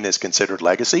 2016 is considered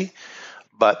legacy,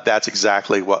 but that's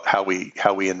exactly how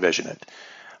we envision it.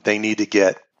 They need to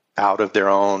get out of their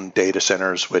own data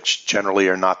centers, which generally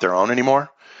are not their own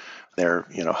anymore. They're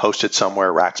hosted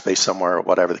somewhere, rack space somewhere, or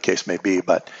whatever the case may be.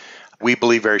 But we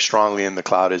believe very strongly in the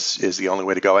cloud is the only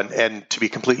way to go. And to be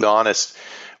completely honest,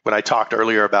 when I talked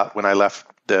earlier about when I left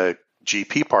the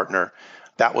GP partner,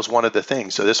 that was one of the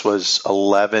things. So this was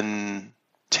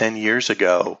 10 years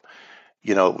ago.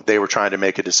 They were trying to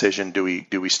make a decision. Do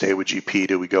we stay with GP?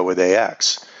 Do we go with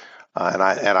AX? And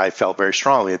I felt very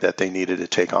strongly that they needed to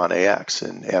take on AX.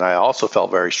 And I also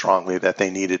felt very strongly that they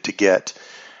needed to get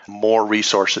more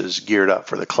resources geared up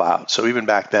for the cloud. So even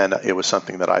back then, it was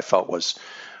something that I felt was,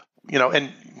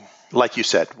 and like you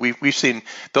said, we've seen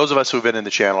those of us who've been in the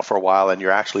channel for a while, and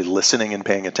you're actually listening and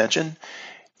paying attention.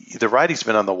 The writing's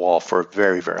been on the wall for a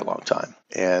very, very long time,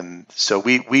 and so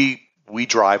we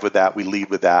drive with that. We lead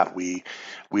with that. We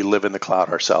live in the cloud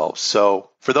ourselves. So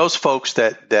for those folks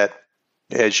that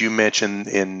as you mentioned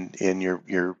in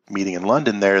your meeting in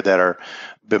London there, that are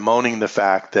bemoaning the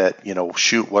fact that,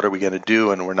 shoot, what are we going to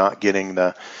do? And we're not getting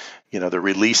the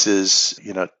releases,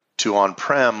 to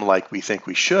on-prem like we think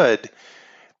we should.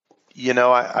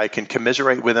 I can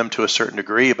commiserate with them to a certain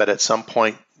degree, but at some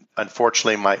point,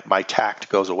 unfortunately, my tact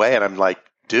goes away, and I'm like,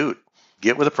 dude,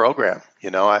 get with the program.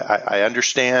 I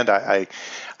understand. I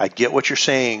get what you're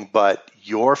saying, but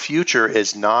your future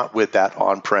is not with that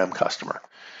on-prem customer.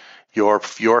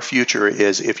 Your future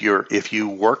is if you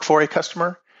work for a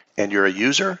customer and you're a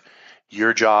user,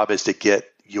 your job is to get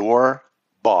your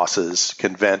bosses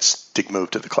convinced to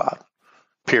move to the cloud.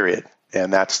 Period.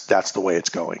 And that's the way it's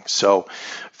going. So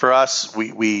for us,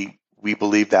 we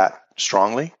believe that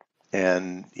strongly.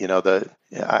 And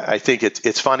I think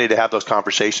it's funny to have those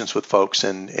conversations with folks,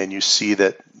 and you see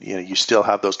that you still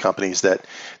have those companies that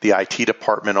the IT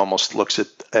department almost looks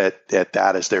at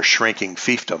that as their shrinking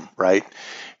fiefdom, right?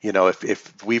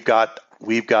 If we've got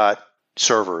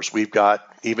servers,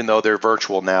 even though they're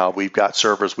virtual now, we've got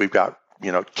servers, we've got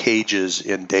cages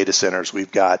in data centers,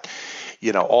 we've got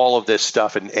all of this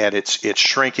stuff, and it's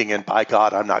shrinking, and by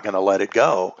God, I'm not going to let it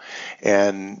go.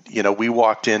 And we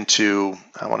walked into,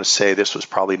 I want to say this was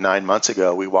probably 9 months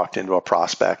ago, we walked into a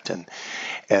prospect, and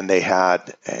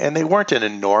they weren't an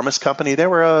enormous company. They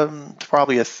were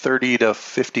probably a $30 to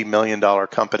 $50 million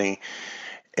company,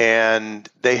 and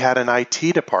they had an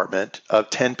IT department of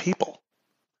 10 people,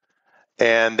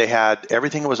 and they had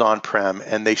everything was on-prem,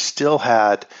 and they still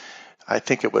had, I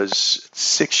think it was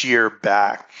 6-year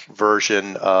back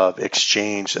version of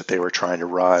Exchange that they were trying to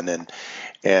run.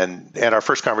 And our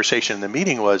first conversation in the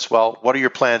meeting was, well, what are your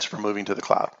plans for moving to the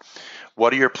cloud?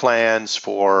 What are your plans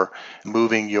for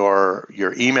moving your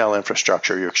email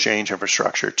infrastructure, your Exchange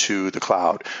infrastructure to the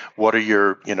cloud? What are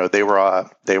your, they were a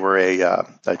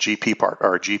GP part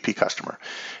or a GP customer.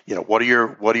 What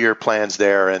are your plans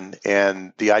there?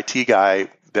 And the IT guy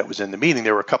that was in the meeting,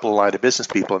 there were a couple of line of business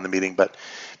people in the meeting, but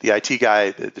the IT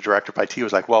guy, the director of IT,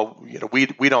 was like, well,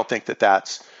 we don't think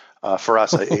that's for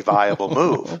us a viable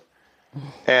move.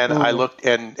 And I looked,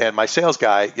 and my sales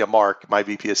guy, Mark, my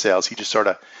VP of sales, he just sort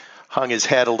of hung his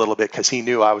head a little bit because he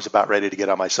knew I was about ready to get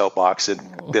on my soapbox, and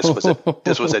this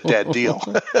was a dead deal.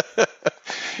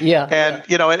 Yeah. And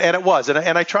and it was, and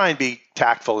I try and be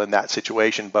tactful in that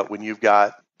situation, but when you've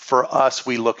got, for us,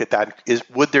 we look at that,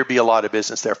 would there be a lot of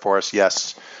business there for us?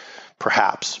 Yes,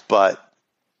 perhaps, but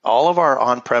all of our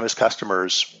on-premise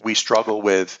customers, we struggle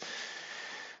with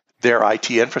their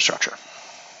IT infrastructure.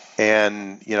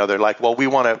 And, they're like, well, we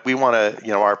want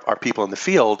to, our people in the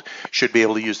field should be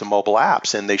able to use the mobile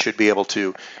apps, and they should be able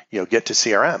to, get to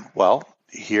CRM. Well,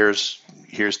 here's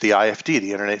the IFD,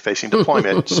 the internet facing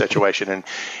deployment situation. And,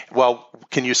 well,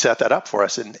 can you set that up for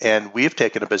us? And we've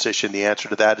taken a position. The answer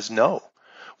to that is no.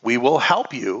 We will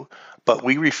help you, but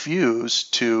we refuse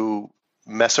to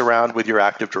mess around with your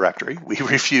Active Directory. We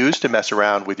refuse to mess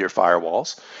around with your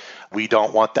firewalls. We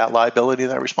don't want that liability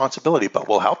and that responsibility, but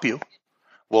we'll help you.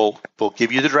 We'll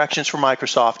give you the directions from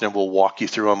Microsoft, and we'll walk you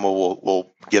through them. We'll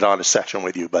get on a section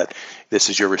with you, but this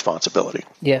is your responsibility.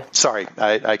 Yeah. Sorry,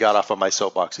 I got off on my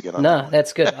soapbox again. No,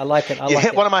 that's good. I like it. You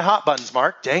hit one of my hot buttons,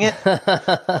 Mark. Dang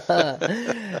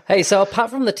it. Hey, so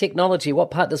apart from the technology,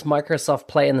 what part does Microsoft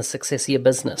play in the success of your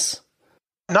business?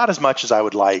 Not as much as I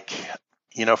would like.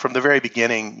 From the very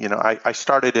beginning, I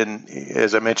started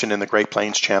as I mentioned, in the Great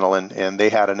Plains channel, and they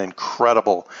had an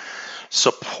incredible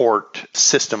support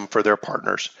system for their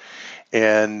partners.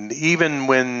 And even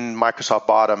when Microsoft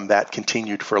bought them, that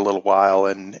continued for a little while.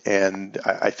 And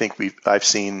I think I've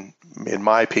seen, in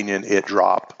my opinion, it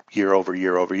drop year over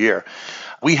year over year.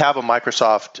 We have a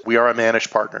Microsoft, we are a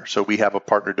managed partner. So we have a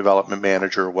partner development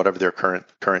manager, whatever their current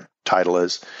title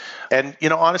is. And,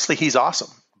 honestly, he's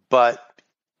awesome, but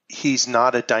he's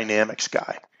not a Dynamics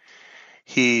guy.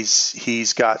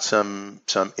 He's got some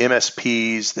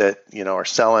MSPs that are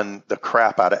selling the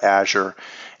crap out of Azure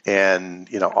and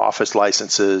Office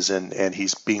licenses, and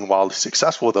he's being wildly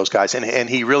successful with those guys, and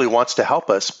he really wants to help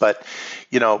us, but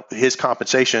his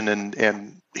compensation,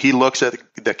 and he looks at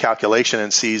the calculation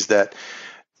and sees that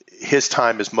his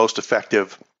time is most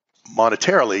effective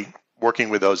monetarily working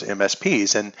with those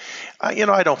MSPs. And,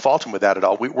 I don't fault him with that at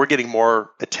all. We're getting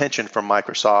more attention from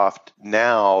Microsoft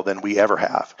now than we ever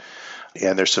have.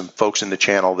 And there's some folks in the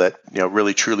channel that,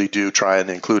 really truly do try and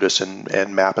include us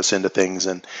and map us into things.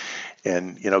 And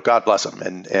God bless them.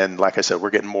 And like I said, we're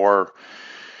getting more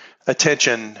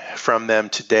attention from them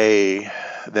today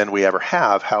than we ever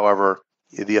have. However,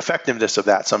 the effectiveness of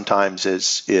that sometimes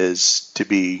is to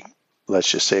be,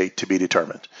 let's just say, to be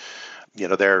determined.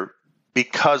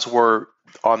 Because we're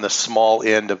on the small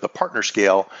end of the partner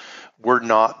scale, we're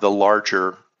not the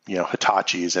larger,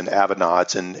 Hitachis and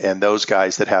Avanods and those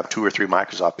guys that have 2 or 3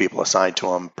 Microsoft people assigned to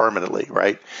them permanently,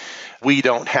 right? We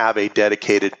don't have a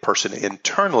dedicated person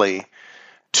internally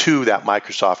to that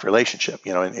Microsoft relationship.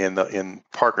 In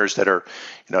partners that are,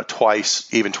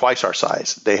 even twice our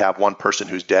size, they have one person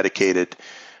who's dedicated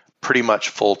pretty much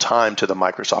full time to the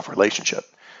Microsoft relationship,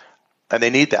 and they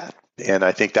need that. And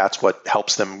I think that's what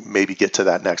helps them maybe get to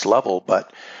that next level.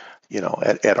 But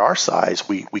at our size,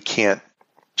 we can't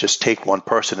just take one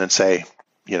person and say,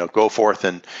 go forth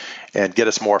and get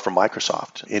us more from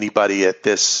Microsoft. Anybody at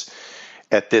this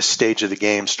stage of the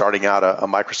game, starting out a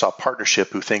Microsoft partnership,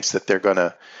 who thinks that they're going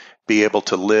to be able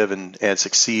to live and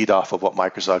succeed off of what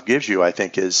Microsoft gives you, I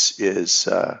think is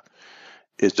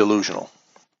delusional.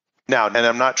 Now, and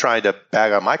I'm not trying to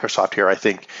bag on Microsoft here. I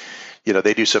think,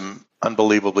 they do some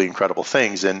unbelievably incredible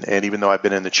things. And even though I've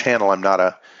been in the channel, I'm not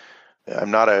a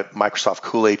Microsoft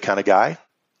Kool-Aid kind of guy.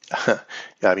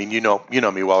 I mean, you know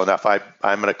me well enough. I'm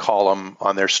going to call them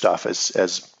on their stuff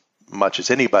as much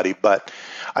as anybody, but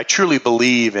I truly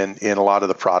believe in a lot of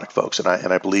the product folks, and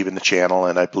I believe in the channel,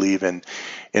 and I believe in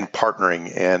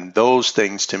partnering, and those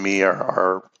things to me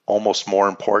are almost more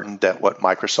important than what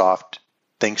Microsoft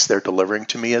thinks they're delivering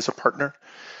to me as a partner.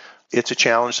 It's a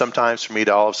challenge sometimes for me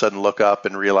to all of a sudden look up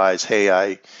and realize,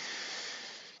 hey,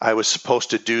 I was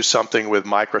supposed to do something with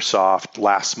Microsoft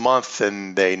last month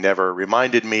and they never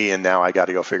reminded me, and now I got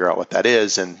to go figure out what that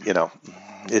is. And,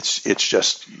 it's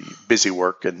just busy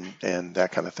work and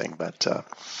that kind of thing. But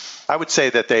I would say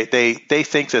that they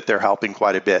think that they're helping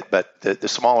quite a bit, but the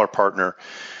smaller partner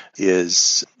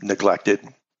is neglected,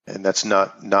 and that's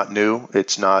not new.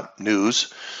 It's not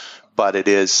news, but it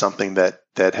is something that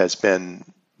has been,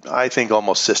 I think,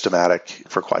 almost systematic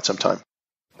for quite some time.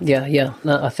 Yeah.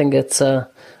 No, I think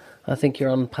I think you're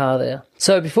on par there.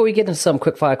 So before we get into some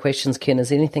quick fire questions, Ken, is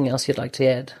there anything else you'd like to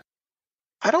add?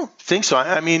 I don't think so.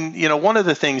 I mean, one of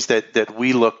the things that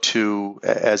we look to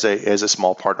as a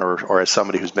small partner or as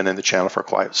somebody who's been in the channel for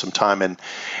quite some time,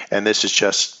 and this is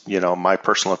just, my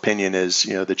personal opinion is,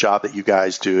 the job that you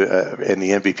guys do in the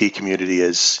MVP community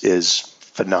is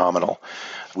phenomenal.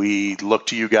 We look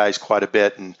to you guys quite a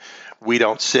bit, and we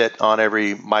don't sit on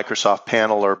every Microsoft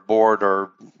panel or board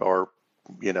or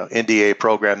NDA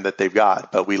program that they've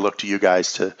got, but we look to you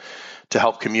guys to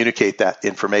help communicate that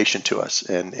information to us.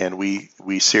 And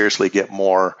we seriously get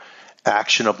more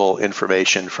actionable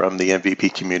information from the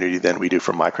MVP community than we do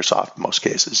from Microsoft in most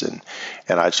cases. And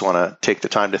I just want to take the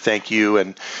time to thank you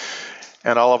and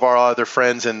all of our other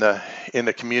friends in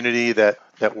the community that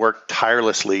work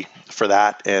tirelessly for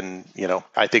that. And,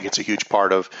 I think it's a huge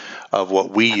part of what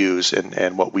we use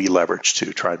and what we leverage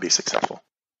to try and be successful.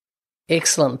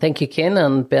 Excellent. Thank you, Ken.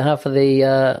 On behalf of the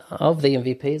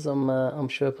MVPs, I'm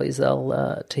sure pleased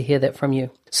they'll to hear that from you.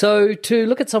 So to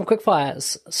look at some quick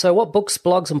fires. So what books,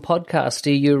 blogs, and podcasts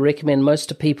do you recommend most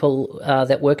to people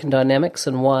that work in Dynamics,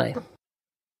 and why?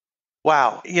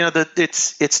 Wow.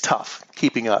 It's tough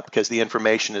keeping up because the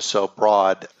information is so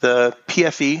broad. The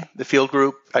PFE, the field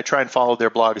group, I try and follow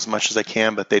their blog as much as I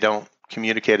can, but they don't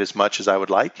communicate as much as I would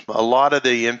like. A lot of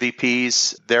the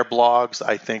MVPs, their blogs,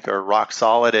 I think, are rock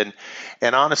solid.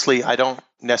 And honestly, I don't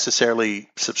necessarily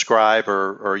subscribe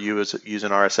or use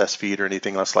an RSS feed or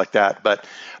anything else like that. But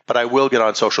I will get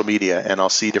on social media and I'll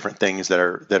see different things that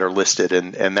are listed.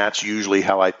 And that's usually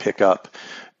how I pick up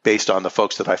based on the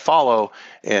folks that I follow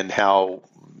and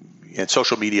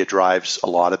social media drives a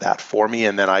lot of that for me,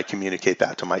 and then I communicate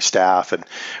that to my staff. And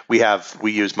we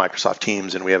use Microsoft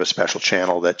Teams, and we have a special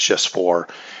channel that's just for,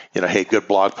 hey, good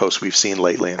blog posts we've seen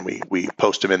lately, and we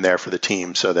post them in there for the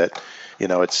team so that,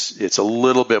 it's a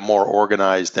little bit more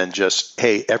organized than just,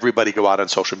 hey, everybody go out on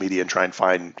social media and try and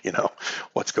find,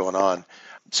 what's going on.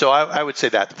 So I would say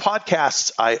that the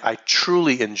podcasts, I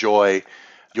truly enjoy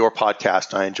your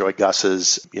podcast. I enjoy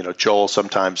Gus's, Joel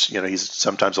sometimes, he's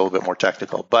sometimes a little bit more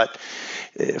technical. But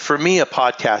for me, a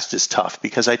podcast is tough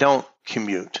because I don't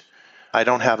commute. I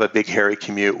don't have a big, hairy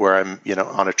commute where I'm,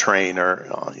 on a train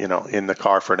or, in the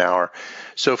car for an hour.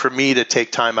 So for me to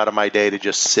take time out of my day to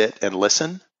just sit and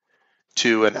listen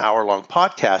to an hour-long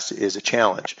podcast is a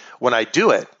challenge. When I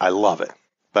do it, I love it.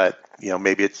 But,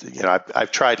 maybe it's,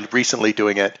 I've tried recently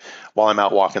doing it while I'm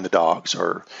out walking the dogs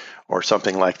or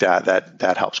something like that.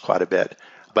 That helps quite a bit.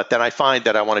 But then I find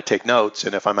that I want to take notes,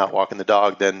 and if I'm out walking the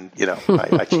dog, then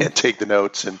I can't take the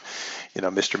notes, and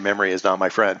Mr. Memory is not my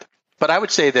friend. But I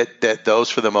would say that those,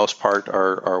 for the most part,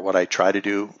 are what I try to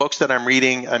do. Books that I'm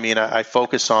reading, I mean, I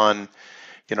focus on,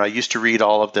 I used to read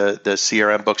all of the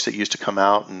CRM books that used to come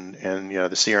out and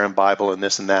the CRM Bible and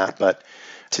this and that. But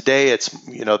today it's,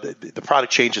 the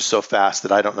product changes so fast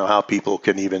that I don't know how people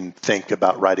can even think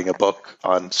about writing a book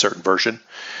on a certain version.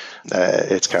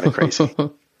 It's kind of crazy.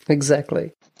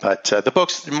 Exactly. But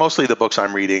mostly the books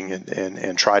I'm reading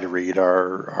and try to read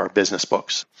are business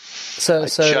books. So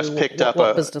just picked up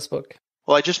what business book?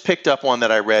 Well, I just picked up one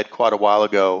that I read quite a while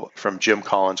ago from Jim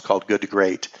Collins called Good to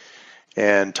Great,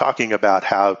 and talking about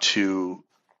how to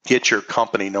get your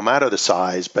company, no matter the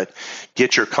size, but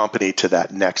get your company to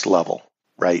that next level,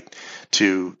 right?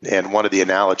 And one of the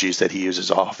analogies that he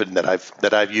uses often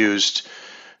that I've used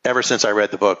ever since I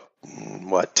read the book,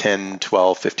 10,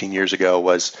 12, 15 years ago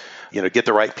was, get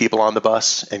the right people on the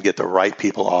bus and get the right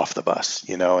people off the bus,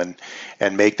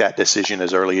 and make that decision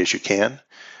as early as you can.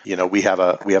 We have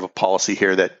a policy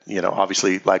here that,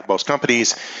 obviously, like most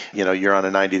companies, you're on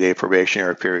a 90-day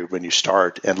probationary period when you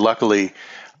start. And luckily,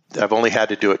 I've only had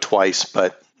to do it twice,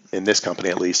 but in this company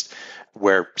at least,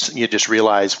 where you just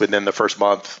realize within the first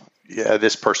month,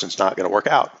 this person's not going to work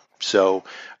out. So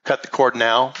cut the cord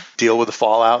now, deal with the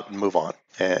fallout, and move on,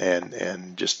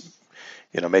 and just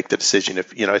make the decision.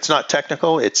 If it's not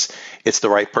technical, it's the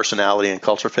right personality and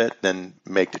culture fit, then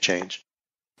make the change.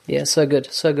 Yeah, so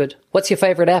good, so good. What's your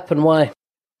favorite app and why?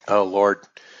 Oh Lord,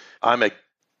 I'm a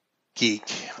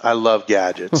geek. I love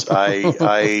gadgets.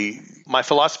 My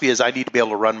philosophy is I need to be able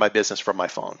to run my business from my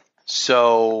phone.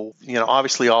 So,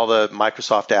 obviously all the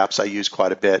Microsoft apps I use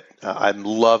quite a bit. I'm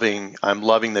loving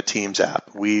the Teams app.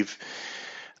 We've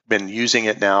been using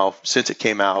it now since it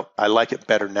came out. I like it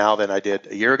better now than I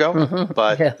did a year ago. Mm-hmm.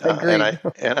 But yeah,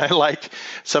 and I like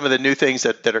some of the new things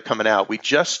that are coming out. We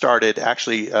just started.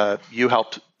 Actually, you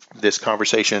helped this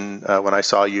conversation when I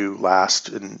saw you last,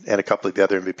 and a couple of the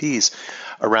other MVPs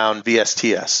around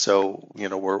VSTS. So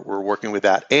we're working with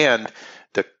that and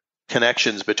the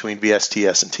connections between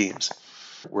VSTS and Teams.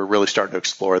 We're really starting to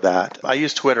explore that. I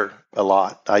use Twitter a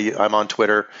lot. I'm on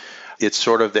Twitter. It's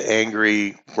sort of the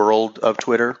angry world of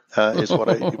Twitter is what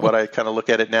I kind of look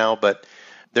at it now. But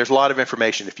there's a lot of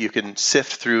information. If you can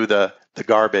sift through the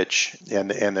garbage and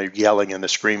the yelling and the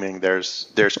screaming,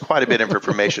 there's quite a bit of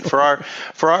information. For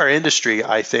our industry,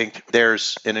 I think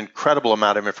there's an incredible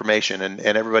amount of information. And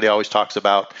everybody always talks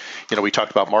about, we talked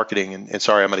about marketing. And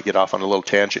sorry, I'm going to get off on a little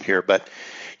tangent here, but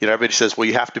everybody says, well,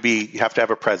 you have to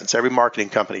have a presence. Every marketing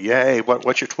company, hey,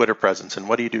 what's your Twitter presence? And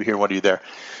what do you do here? And what do you there?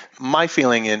 My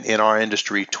feeling in our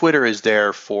industry, Twitter is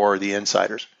there for the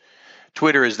insiders.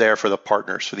 Twitter is there for the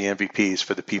partners, for the MVPs,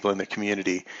 for the people in the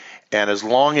community. And as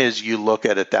long as you look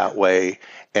at it that way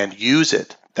and use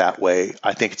it that way,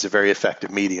 I think it's a very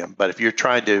effective medium. But if you're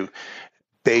trying to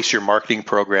base your marketing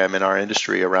program in our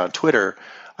industry around Twitter,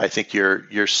 I think you're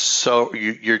going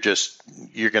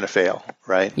to fail,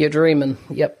 right? You're dreaming.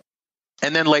 Yep.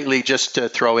 And then lately, just to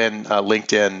throw in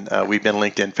LinkedIn, we've been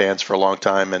LinkedIn fans for a long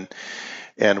time,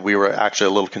 and we were actually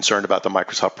a little concerned about the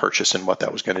Microsoft purchase and what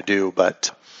that was going to do,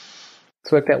 but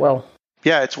it's worked out well.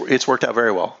 Yeah, it's worked out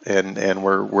very well, and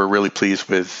we're really pleased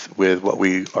with what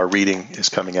we are reading is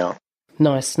coming out.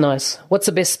 Nice. What's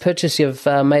the best purchase you've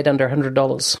made under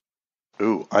 $100?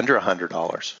 Ooh, under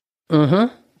 $100.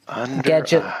 Mm-hmm. Under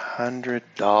gadget.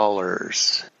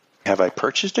 $100. Have I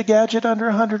purchased a gadget under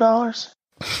 $100?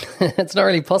 It's not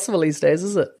really possible these days,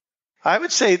 is it? I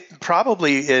would say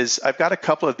probably is. I've got a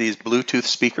couple of these Bluetooth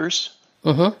speakers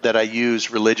that I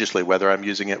use religiously, whether I'm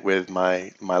using it with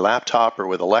my laptop or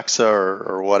with Alexa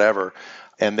or whatever.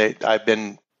 And I've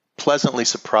been pleasantly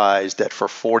surprised that for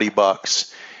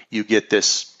 $40 you get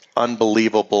this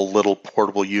unbelievable little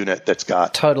portable unit that's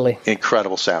got totally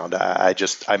incredible sound.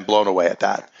 I'm blown away at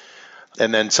that.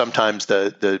 And then sometimes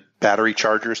the battery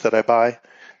chargers that I buy,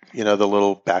 the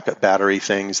little backup battery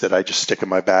things that I just stick in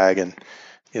my bag, and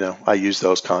I use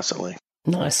those constantly.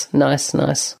 Nice.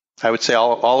 I would say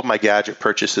all of my gadget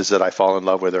purchases that I fall in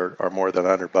love with are more than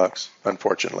 $100,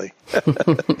 unfortunately.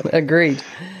 Agreed.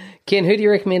 Ken, who do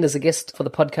you recommend as a guest for the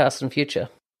podcast in future?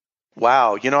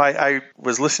 Wow. I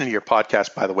was listening to your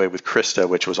podcast, by the way, with Krista,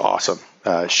 which was awesome.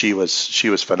 She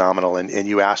was phenomenal. And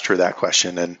you asked her that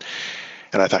question. And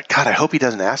I thought, God, I hope he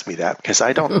doesn't ask me that, because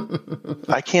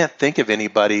I can't think of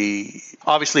anybody.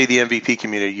 Obviously, the MVP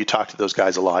community, you talk to those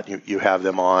guys a lot. You have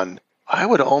them on. I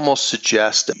would almost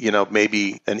suggest,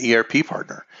 maybe an ERP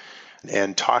partner,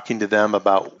 and talking to them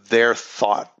about their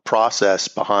thought process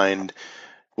behind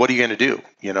what are you going to do?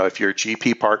 If you're a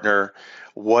GP partner,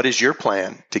 what is your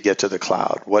plan to get to the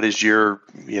cloud? What is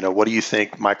what do you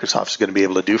think Microsoft is going to be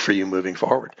able to do for you moving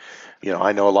forward?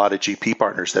 I know a lot of GP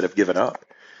partners that have given up.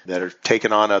 that are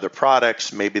taking on other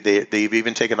products. Maybe they've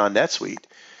even taken on NetSuite,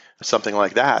 something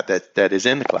like that is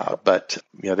in the cloud. But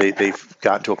they've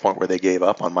gotten to a point where they gave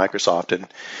up on Microsoft,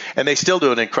 and they still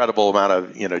do an incredible amount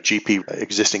of GP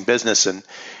existing business and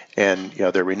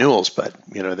their renewals, but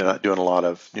they're not doing a lot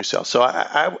of new sales. So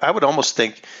I would almost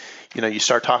think you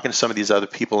start talking to some of these other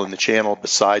people in the channel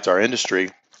besides our industry.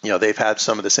 They've had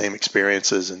some of the same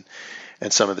experiences and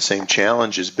some of the same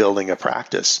challenges building a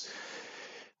practice,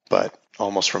 but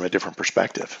almost from a different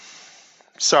perspective.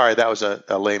 Sorry, that was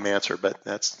a lame answer, but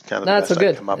that's kind of the best I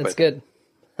can come up with. Good.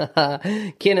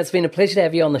 Ken, it's been a pleasure to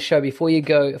have you on the show. Before you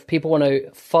go, if people want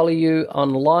to follow you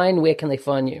online, where can they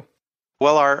find you?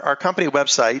 Well, our company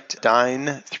website,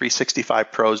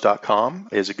 Dyn365pros.com,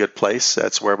 is a good place.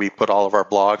 That's where we put all of our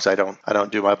blogs. I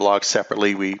don't do my blogs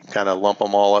separately. We kind of lump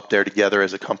them all up there together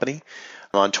as a company.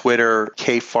 On Twitter,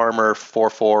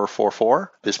 kfarmer4444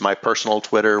 is my personal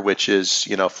Twitter, which is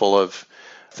full of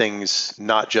things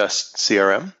not just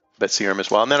CRM, but CRM as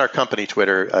well. And then our company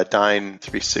Twitter,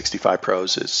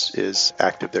 Dyn365pros, is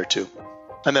active there too.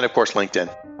 And then of course LinkedIn.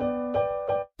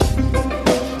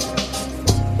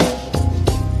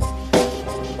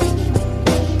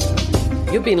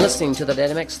 You've been listening to the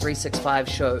Dynamics 365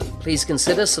 show. Please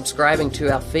consider subscribing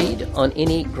to our feed on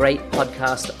any great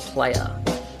podcast player.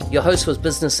 Your host was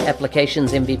Business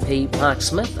Applications MVP Mark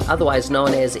Smith, otherwise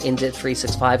known as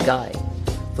NZ365 Guy.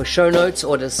 For show notes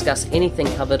or to discuss anything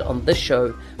covered on this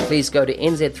show, please go to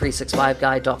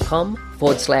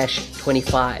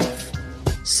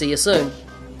nz365guy.com/25. See you soon.